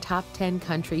 4 top 10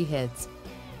 country hits,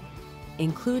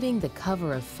 including the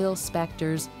cover of Phil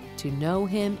Spector's To Know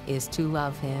Him Is to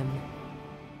Love Him.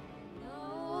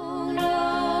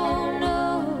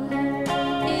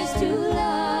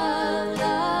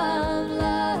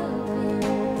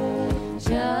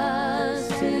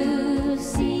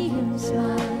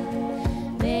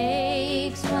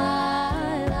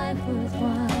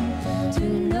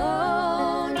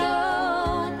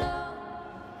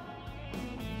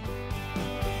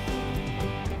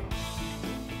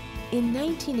 In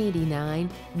 1989,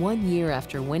 1 year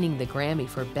after winning the Grammy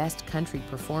for Best Country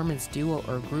Performance Duo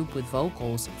or Group with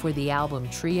Vocals for the album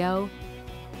Trio,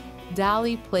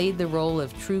 Dolly played the role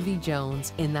of Truvy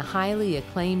Jones in the highly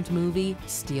acclaimed movie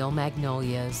Steel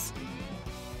Magnolias.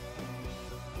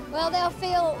 Well, they'll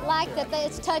feel like that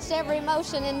it's touched every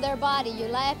emotion in their body. You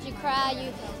laugh, you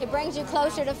cry, it brings you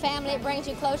closer to family, it brings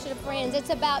you closer to friends. It's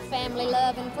about family,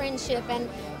 love, and friendship, and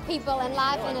people and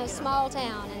life in a small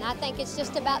town. And I think it's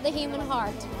just about the human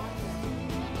heart.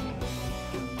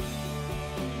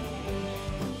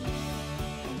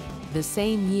 The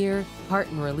same year,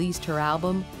 Parton released her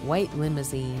album White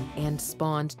Limousine and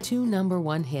spawned 2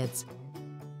 #1 hits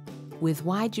with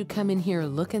Why'd You Come In Here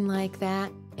Looking Like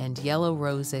That and Yellow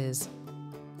Roses.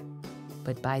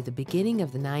 But by the beginning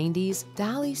of the 90s,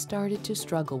 Dolly started to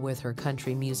struggle with her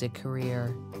country music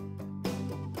career.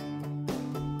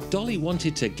 Dolly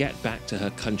wanted to get back to her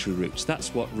country roots.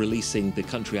 That's what releasing the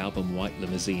country album White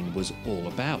Limousine was all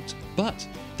about. But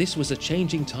this was a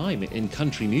changing time in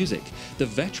country music. The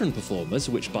veteran performers,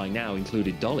 which by now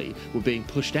included Dolly, were being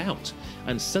pushed out.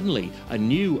 And suddenly a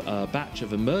new batch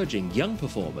of emerging young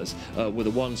performers were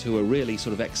the ones who were really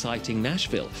sort of exciting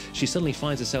Nashville. She suddenly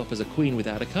finds herself as a queen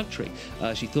without a country.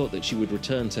 She thought that she would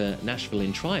return to Nashville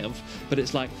in triumph, but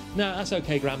it's like, no, that's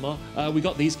okay, Grandma. We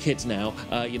got these kids now,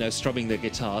 you know, strumming their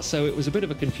guitar. So it was a bit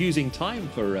of a confusing time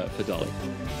for Dolly.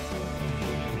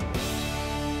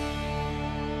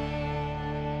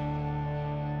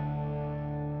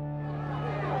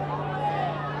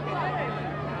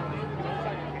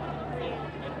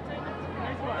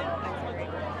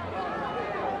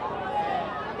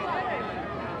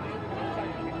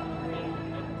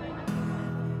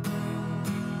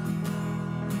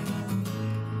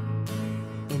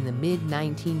 the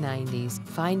mid-1990s,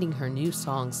 finding her new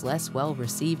songs less well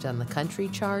received on the country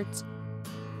charts,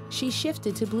 she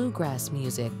shifted to bluegrass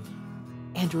music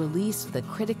and released the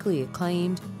critically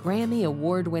acclaimed, Grammy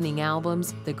Award-winning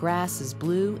albums The Grass is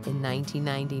Blue in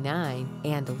 1999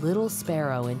 and Little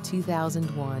Sparrow in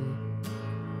 2001.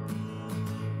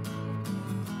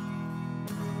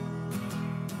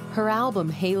 Her album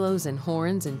Halos and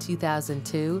Horns in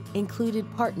 2002 included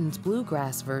Parton's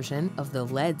bluegrass version of the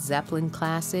Led Zeppelin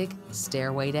classic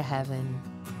Stairway to Heaven.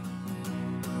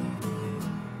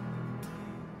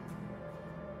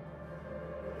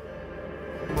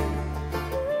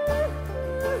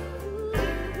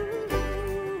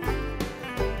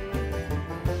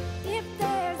 If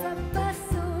there's a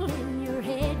bustle in your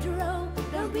hedgerow,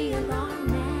 don't be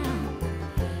alarmed now.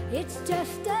 It's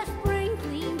just a spring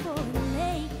clean for the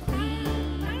lake queen.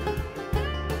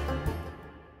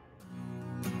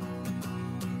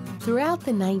 Throughout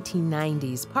the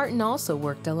 1990s, Parton also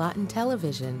worked a lot in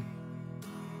television.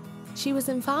 She was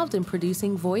involved in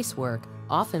producing voice work,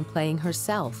 often playing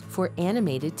herself for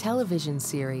animated television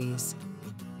series,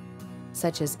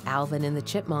 such as Alvin and the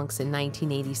Chipmunks in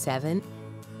 1987,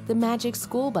 The Magic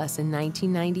School Bus in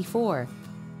 1994,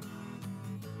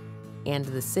 and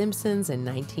The Simpsons in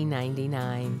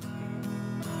 1999.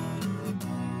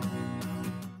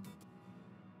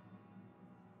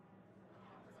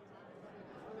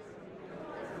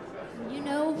 You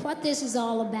know what this is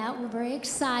all about. We're very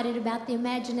excited about the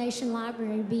Imagination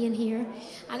Library being here.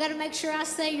 I got to make sure I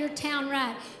say your town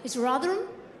right. It's Rotherham?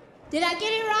 Did I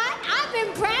get it right? I've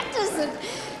been practicing,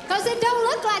 because it don't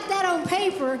look like that on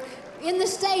paper. In the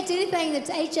States, anything that's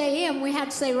H-A-M, we have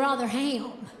to say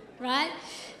Rotherham, right?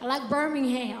 I like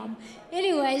Birmingham.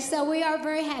 Anyway, so we are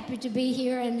very happy to be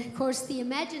here, and of course, the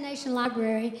Imagination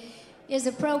Library is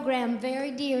a program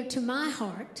very dear to my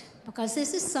heart, because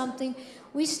this is something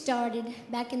we started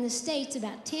back in the States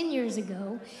about 10 years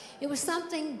ago. It was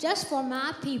something just for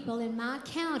my people in my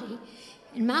county,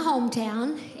 in my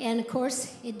hometown, and of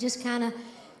course, it just kind of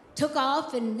took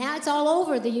off, and now it's all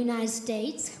over the United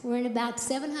States. We're in about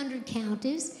 700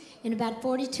 counties in about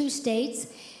 42 states,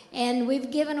 and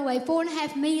we've given away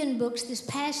 4.5 million books this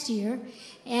past year,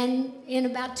 and in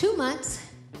about 2 months,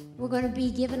 we're going to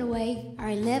be giving away our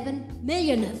 11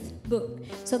 millionth book.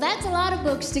 So that's a lot of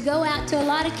books to go out to a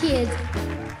lot of kids.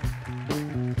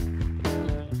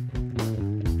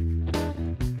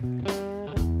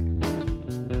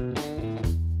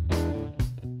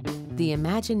 The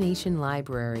Imagination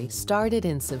Library started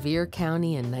in Sevier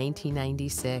County in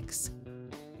 1996.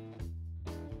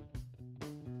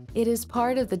 It is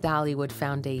part of the Dollywood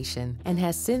Foundation and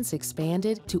has since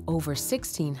expanded to over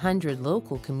 1,600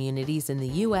 local communities in the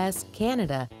U.S.,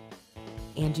 Canada,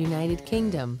 and United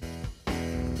Kingdom.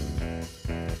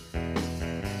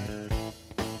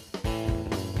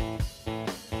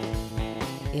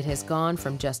 It has gone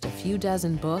from just a few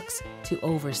dozen books to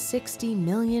over 60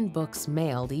 million books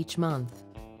mailed each month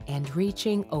and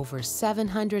reaching over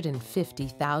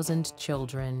 750,000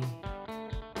 children.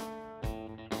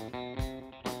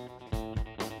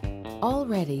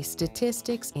 Already,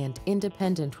 statistics and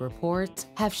independent reports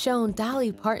have shown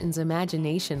Dolly Parton's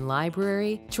Imagination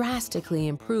Library drastically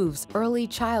improves early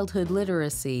childhood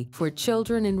literacy for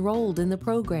children enrolled in the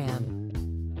program.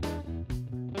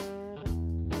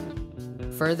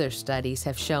 Further studies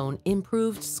have shown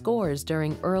improved scores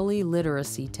during early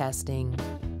literacy testing.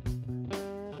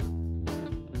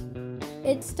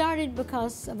 It started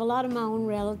because of a lot of my own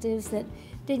relatives that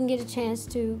didn't get a chance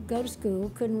to go to school,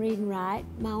 couldn't read and write.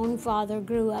 My own father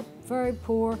grew up very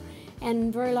poor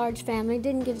and very large family,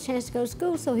 didn't get a chance to go to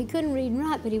school, so he couldn't read and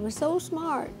write, but he was so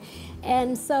smart.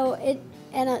 And so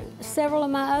several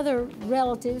of my other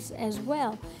relatives as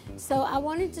well. So I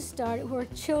wanted to start it where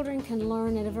children can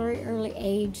learn at a very early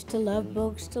age to love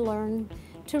books, to learn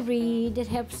to read. It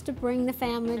helps to bring the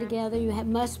family together. You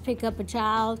must pick up a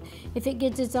child. If it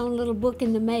gets its own little book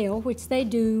in the mail, which they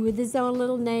do with its own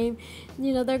little name,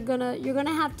 you know, you're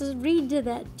gonna have to read to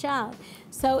that child.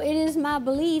 So it is my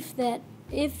belief that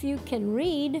if you can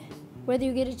read, whether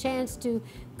you get a chance to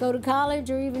go to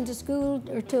college or even to school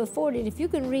or to afford it, if you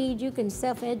can read, you can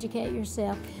self-educate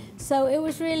yourself. So it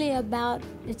was really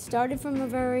it started from a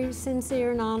very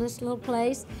sincere and honest little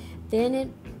place. Then it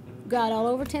got all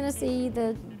over Tennessee.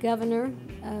 The governor,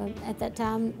 at that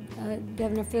time,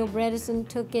 Governor Phil Bredesen,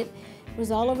 took it. It was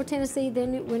all over Tennessee.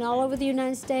 Then it went all over the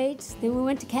United States. Then we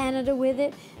went to Canada with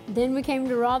it. Then we came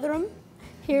to Rotherham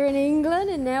here in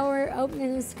England, and now we're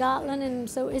opening in Scotland. And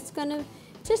so it's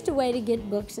just a way to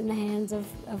get books in the hands of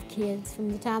kids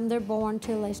from the time they're born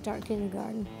till they start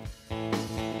kindergarten.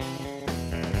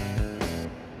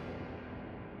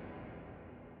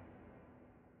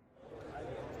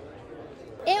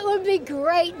 would be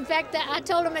great. In fact, I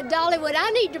told him at Dollywood, I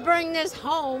need to bring this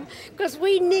home because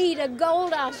we need a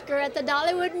gold Oscar at the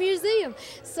Dollywood Museum.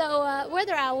 So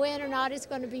whether I win or not, it's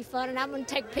going to be fun, and I'm going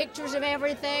to take pictures of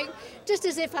everything, just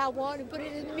as if I won, and put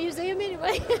it in the museum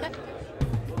anyway.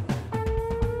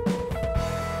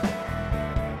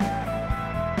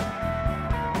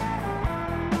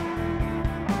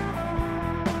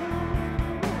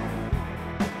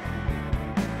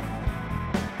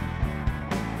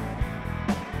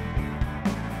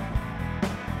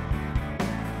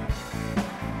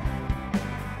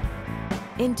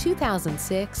 In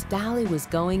 2006, Dolly was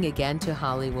going again to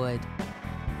Hollywood.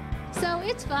 So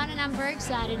it's fun, and I'm very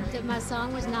excited that my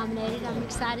song was nominated. I'm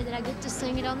excited that I get to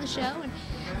sing it on the show, and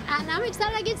I'm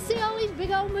excited I get to see all these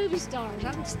big old movie stars.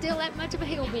 I'm still that much of a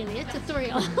hillbilly. It's a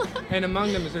thrill. And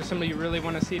among them, is there somebody you really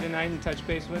want to see tonight and touch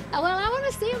base with? Well, I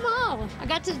want to see them all. I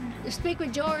got to speak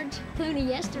with George Clooney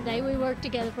yesterday. We worked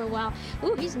together for a while.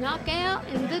 Ooh, he's knockout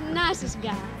and the nicest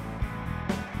guy.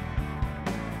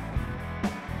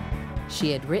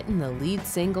 She had written the lead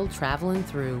single Travelin'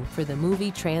 Through for the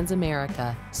movie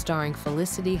Transamerica, starring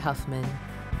Felicity Huffman.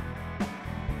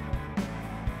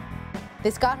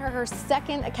 This got her her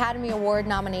second Academy Award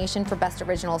nomination for Best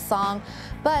Original Song,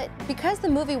 but because the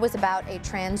movie was about a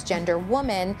transgender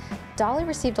woman, Dolly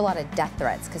received a lot of death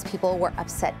threats because people were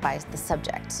upset by the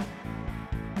subject.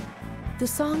 The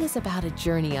song is about a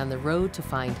journey on the road to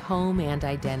find home and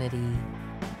identity.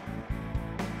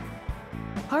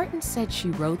 Parton said she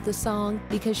wrote the song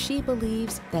because she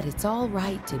believes that it's all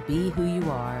right to be who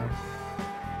you are.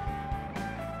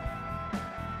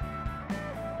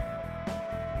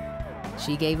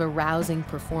 She gave a rousing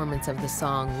performance of the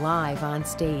song live on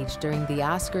stage during the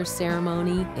Oscars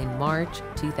ceremony in March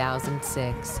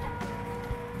 2006.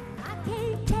 I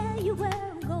can't tell you where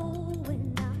I'm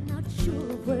going, I'm not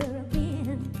sure where I've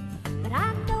been, but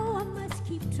I know I must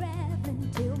keep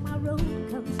traveling till my road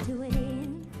comes to an end.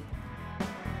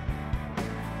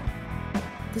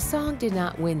 The song did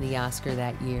not win the Oscar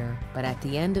that year, but at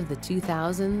the end of the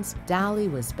 2000s, Dolly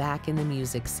was back in the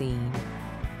music scene.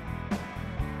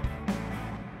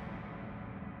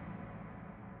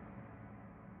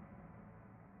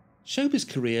 Showbiz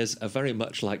careers are very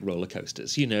much like roller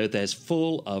coasters. You know, there's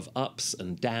full of ups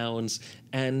and downs.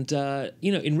 And,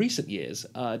 you know, in recent years,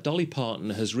 Dolly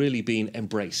Parton has really been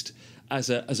embraced as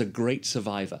a great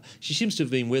survivor. She seems to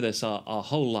have been with us our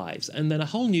whole lives. And then a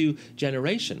whole new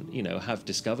generation, you know, have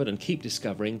discovered and keep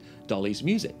discovering Dolly's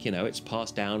music. You know, it's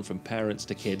passed down from parents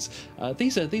to kids.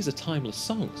 These are timeless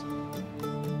songs.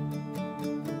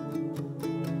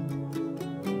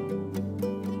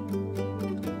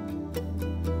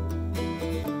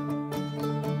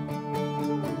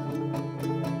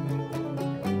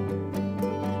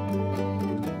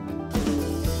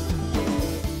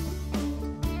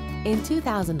 In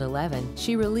 2011,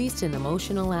 she released an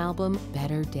emotional album,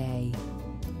 Better Day.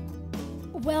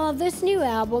 Well, this new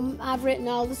album, I've written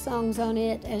all the songs on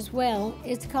it as well.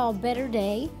 It's called Better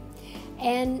Day,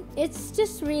 and it's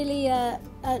just really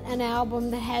an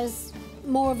album that has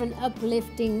more of an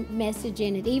uplifting message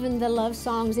in it. Even the love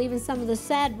songs, even some of the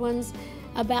sad ones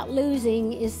about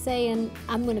losing is saying,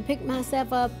 I'm going to pick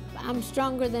myself up, I'm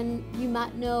stronger than you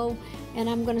might know, and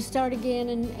I'm going to start again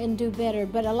and do better.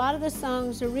 But a lot of the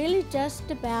songs are really just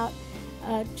about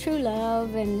true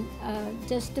love and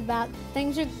just about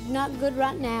things are not good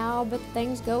right now, but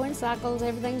things go in cycles,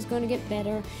 everything's going to get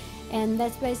better. And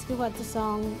that's basically what the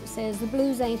song says. The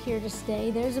blues ain't here to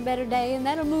stay. There's a better day, and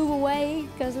that'll move away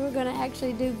because we're going to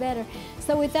actually do better.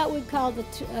 So we thought we'd call the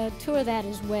tour that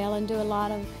as well and do a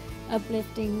lot of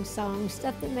uplifting songs,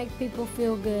 stuff that make people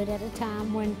feel good at a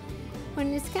time when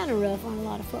it's kind of rough on a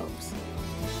lot of folks.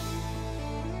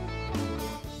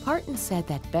 Parton said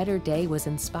that Better Day was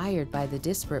inspired by the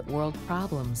disparate world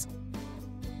problems,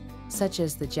 such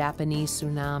as the Japanese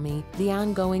tsunami, the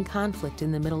ongoing conflict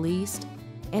in the Middle East,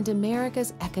 and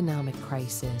America's economic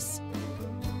crisis.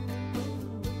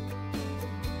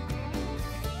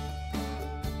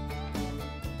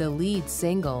 The lead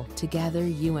single, Together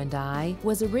You and I,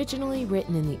 was originally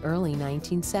written in the early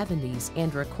 1970s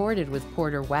and recorded with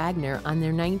Porter Wagner on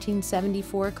their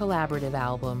 1974 collaborative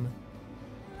album.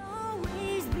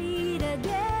 Always be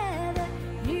together,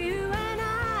 you and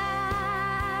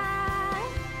I.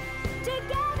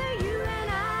 Together you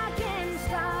and I can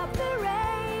stop the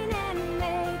rain and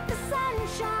make the sun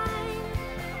shine.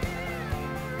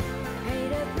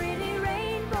 Paint a pretty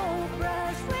rainbow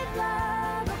brush with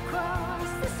love across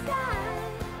the sky.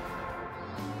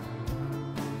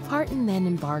 Parton then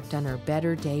embarked on her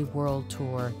Better Day World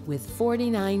Tour with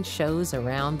 49 shows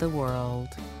around the world.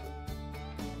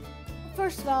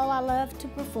 first of all, I love to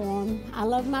perform. I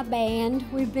love my band.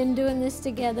 We've been doing this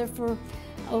together for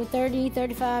 30,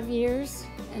 35 years,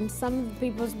 and some of the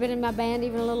people's been in my band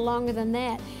even a little longer than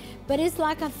that. But it's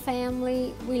like a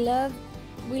family. We love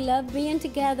being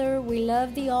together. We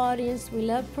love the audience. We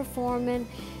love performing,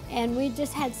 and we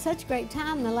just had such a great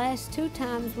time the last 2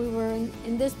 times we were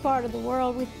in this part of the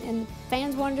world, and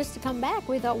fans wanted us to come back.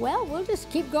 We thought, well, we'll just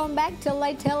keep going back till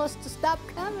they tell us to stop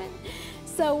coming.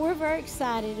 So we're very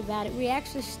excited about it. We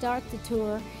actually start the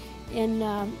tour in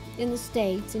the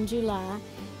States in July,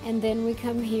 and then we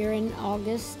come here in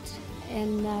August,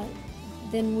 and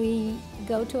then we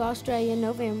go to Australia in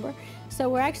November. So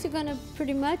we're actually going to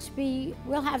pretty much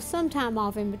we'll have some time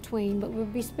off in between, but we'll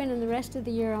be spending the rest of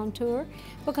the year on tour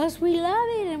because we love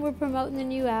it, and we're promoting the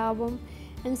new album.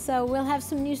 And so we'll have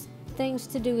some new things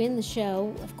to do in the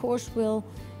show. Of course, we'll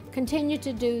continue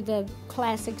to do the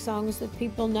classic songs that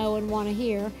people know and want to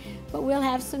hear, but we'll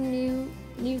have some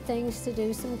new things to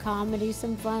do, some comedy,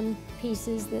 some fun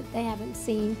pieces that they haven't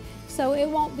seen. So it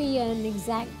won't be an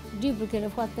exact duplicate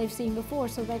of what they've seen before,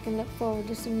 so they can look forward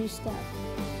to some new stuff.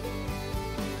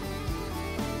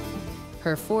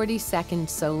 Her 42nd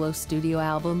solo studio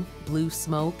album, Blue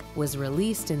Smoke, was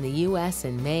released in the U.S.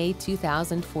 in May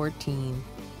 2014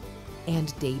 and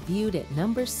debuted at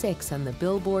number 6 on the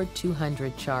Billboard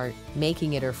 200 chart,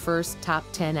 making it her first top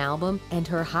 10 album and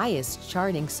her highest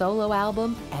charting solo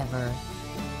album ever.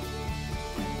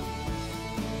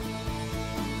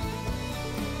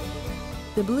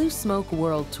 The Blue Smoke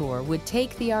World Tour would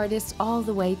take the artist all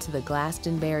the way to the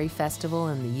Glastonbury Festival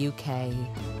in the UK.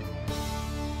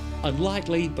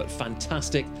 Unlikely, but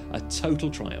fantastic, a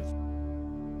total triumph.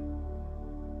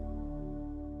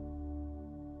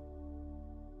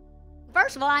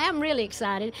 First of all, I am really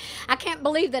excited. I can't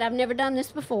believe that I've never done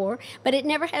this before, but it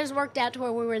never has worked out to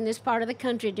where we were in this part of the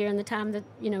country during the time that,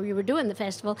 you were doing the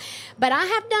festival. But I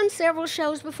have done several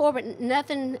shows before, but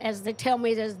nothing, as they tell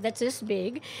me, that's this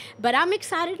big. But I'm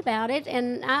excited about it,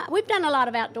 and we've done a lot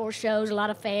of outdoor shows, a lot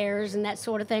of fairs and that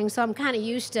sort of thing, so I'm kind of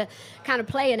used to kind of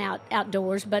playing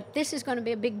outdoors, but this is going to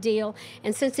be a big deal.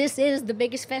 And since this is the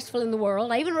biggest festival in the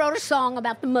world, I even wrote a song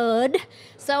about the mud,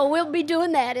 so we'll be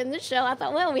doing that in the show. I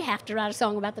thought, well, we have to write a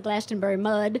song about the Glastonbury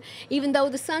mud, even though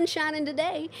the sun's shining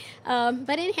today. But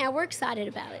anyhow, we're excited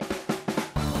about it.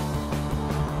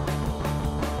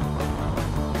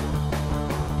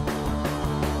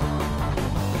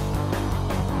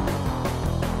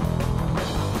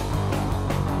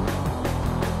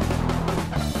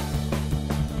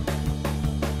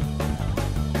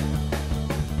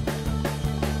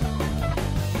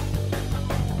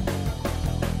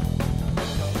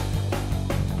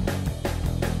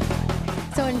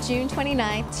 So on June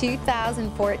 29,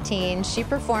 2014, she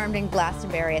performed in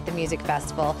Glastonbury at the music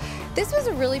festival. This was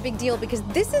a really big deal because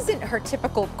this isn't her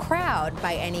typical crowd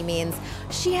by any means.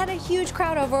 She had a huge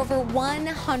crowd of over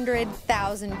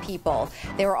 100,000 people.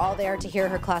 They were all there to hear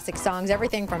her classic songs,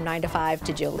 everything from 9 to 5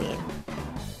 to Jolene.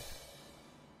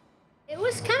 It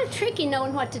was kind of tricky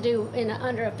knowing what to do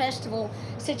under a festival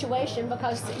situation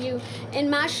because in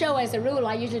my show, as a rule,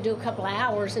 I usually do a couple of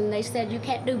hours, and they said you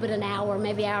can't do but an hour,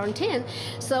 maybe an hour and 10.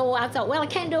 So I thought, well, I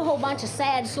can't do a whole bunch of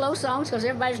sad, slow songs because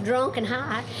everybody's drunk and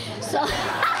high. So I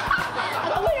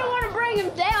thought, we don't want to bring them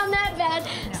down that bad.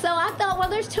 So I thought, well,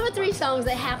 there's 2 or 3 songs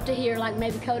they have to hear, like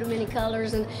maybe Coat of Many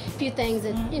Colors and a few things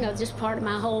that, just part of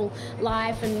my whole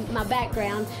life and my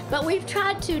background. But we've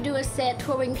tried to do a set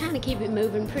where we can kind of keep it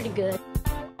moving pretty good.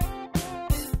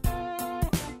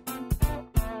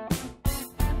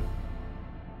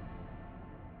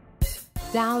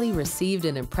 Dolly received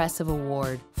an impressive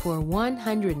award for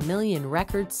 100 million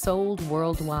records sold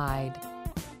worldwide.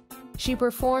 She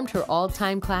performed her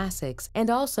all-time classics and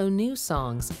also new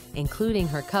songs, including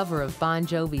her cover of Bon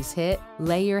Jovi's hit,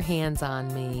 Lay Your Hands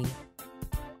on Me.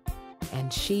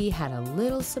 And she had a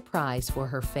little surprise for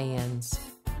her fans.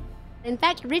 In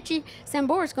fact, Richie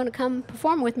Sambora is going to come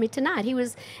perform with me tonight. He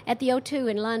was at the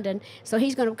O2 in London, so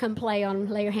he's going to come play on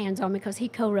Lay Your Hands on Me because he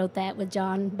co-wrote that with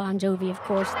John Bon Jovi, of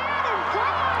course.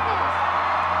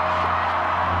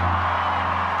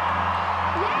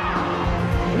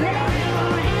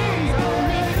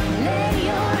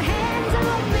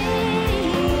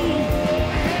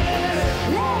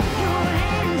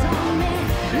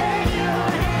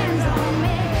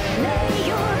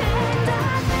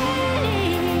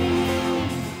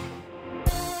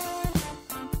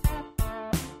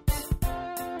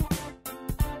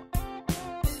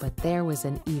 But there was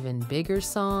an even bigger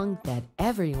song that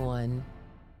everyone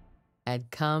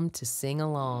had come to sing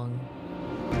along.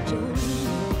 Jolene,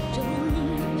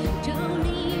 Jolene,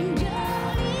 Jolene,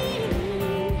 Jolene,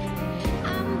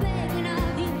 I'm begging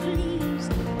of you, please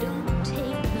don't take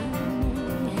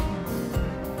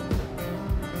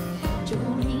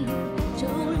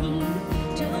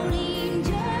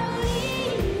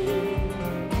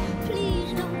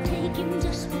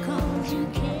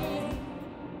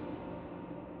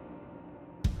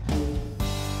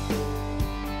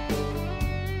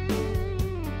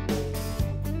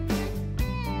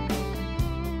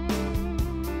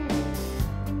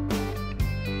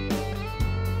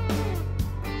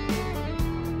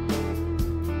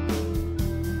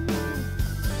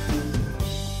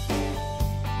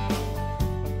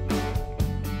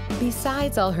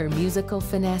Besides all her musical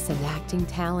finesse and acting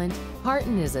talent,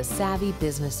 Parton is a savvy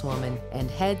businesswoman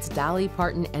and heads Dolly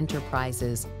Parton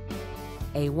Enterprises,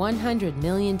 a $100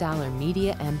 million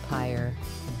media empire.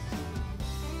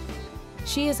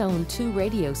 She has owned 2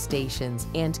 radio stations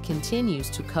and continues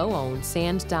to co-own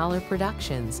Sand Dollar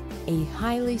Productions, a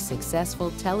highly successful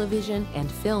television and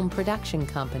film production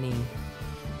company.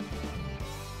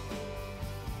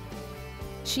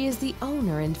 She is the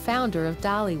owner and founder of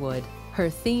Dollywood, her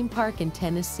theme park in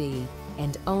Tennessee,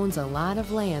 and owns a lot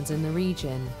of lands in the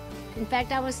region. In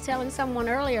fact, I was telling someone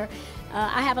earlier,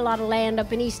 I have a lot of land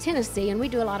up in East Tennessee, and we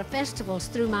do a lot of festivals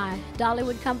through my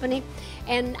Dollywood company.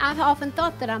 And I've often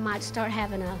thought that I might start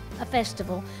having a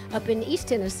festival up in East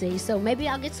Tennessee, so maybe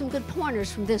I'll get some good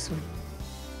pointers from this one.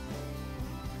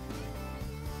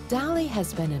 Dolly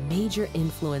has been a major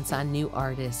influence on new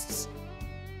artists.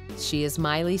 She is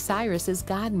Miley Cyrus's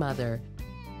godmother,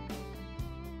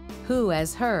 who,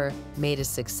 as her, made a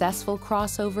successful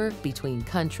crossover between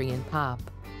country and pop.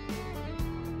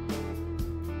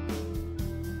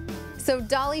 So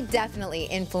Dolly definitely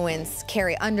influenced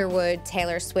Carrie Underwood,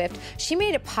 Taylor Swift. She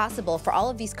made it possible for all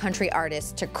of these country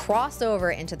artists to cross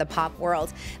over into the pop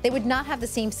world. They would not have the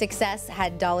same success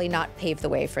had Dolly not paved the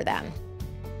way for them.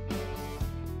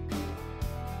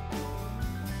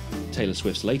 Taylor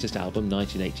Swift's latest album,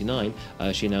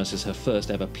 1989, she announces her first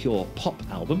ever pure pop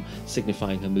album,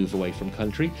 signifying her move away from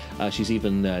country. She's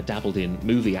even dabbled in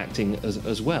movie acting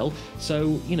as well.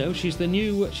 So, you know, she's the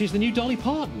new Dolly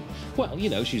Parton. Well, you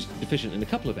know, she's deficient in a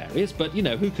couple of areas, but, you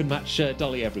know, who can match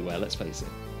Dolly everywhere, let's face it.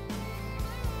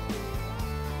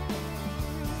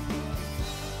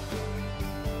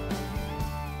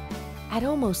 At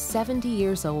almost 70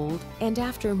 years old, and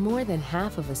after more than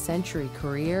half of a century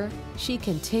career, she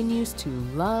continues to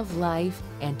love life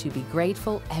and to be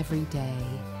grateful every day.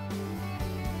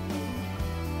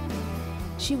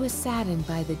 She was saddened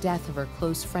by the death of her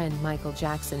close friend Michael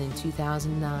Jackson in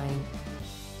 2009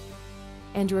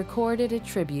 and recorded a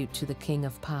tribute to the King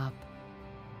of Pop.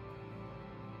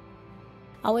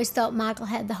 I always thought Michael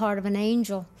had the heart of an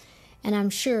angel, and I'm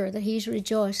sure that he's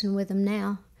rejoicing with him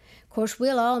now. Of course,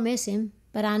 we'll all miss him,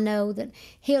 but I know that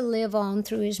he'll live on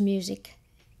through his music.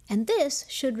 And this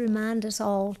should remind us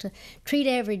all to treat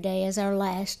every day as our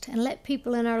last and let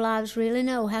people in our lives really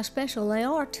know how special they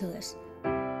are to us.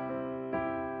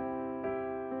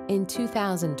 In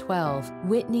 2012,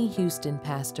 Whitney Houston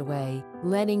passed away,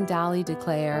 letting Dolly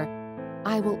declare,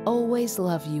 "I will always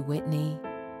love you, Whitney."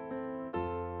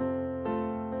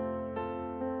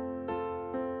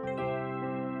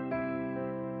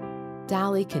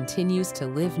 Dolly continues to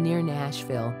live near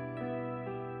Nashville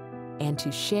and to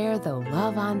share the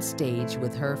love on stage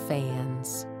with her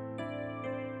fans.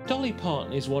 Dolly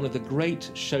Parton is one of the great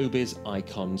showbiz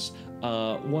icons,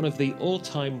 one of the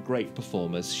all-time great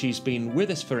performers. She's been with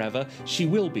us forever. She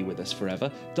will be with us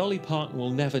forever. Dolly Parton will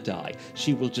never die.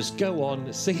 She will just go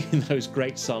on singing those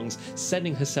great songs,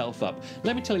 sending herself up.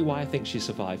 Let me tell you why I think she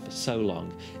survived for so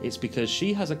long. It's because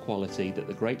she has a quality that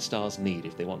the great stars need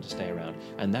if they want to stay around,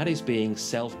 and that is being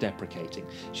self-deprecating.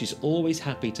 She's always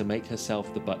happy to make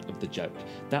herself the butt of the joke.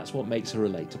 That's what makes her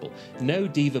relatable. No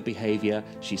diva behavior.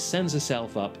 She sends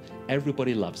herself up.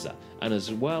 Everybody loves her, and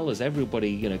as well as everybody,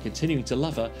 you know, continuing to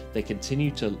love her, they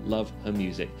continue to love her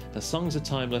music. Her songs are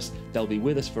timeless, they'll be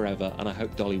with us forever, and I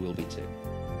hope Dolly will be too.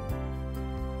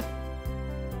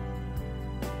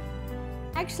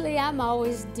 Actually, I'm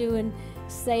always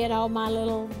saying all my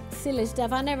little silly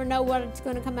stuff. I never know what's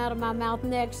going to come out of my mouth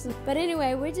next. But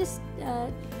anyway, we just,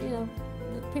 you know,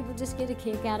 people just get a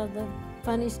kick out of the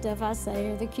funny stuff I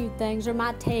say, or the cute things, or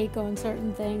my take on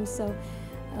certain things. So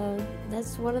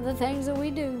that's one of the things that we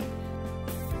do.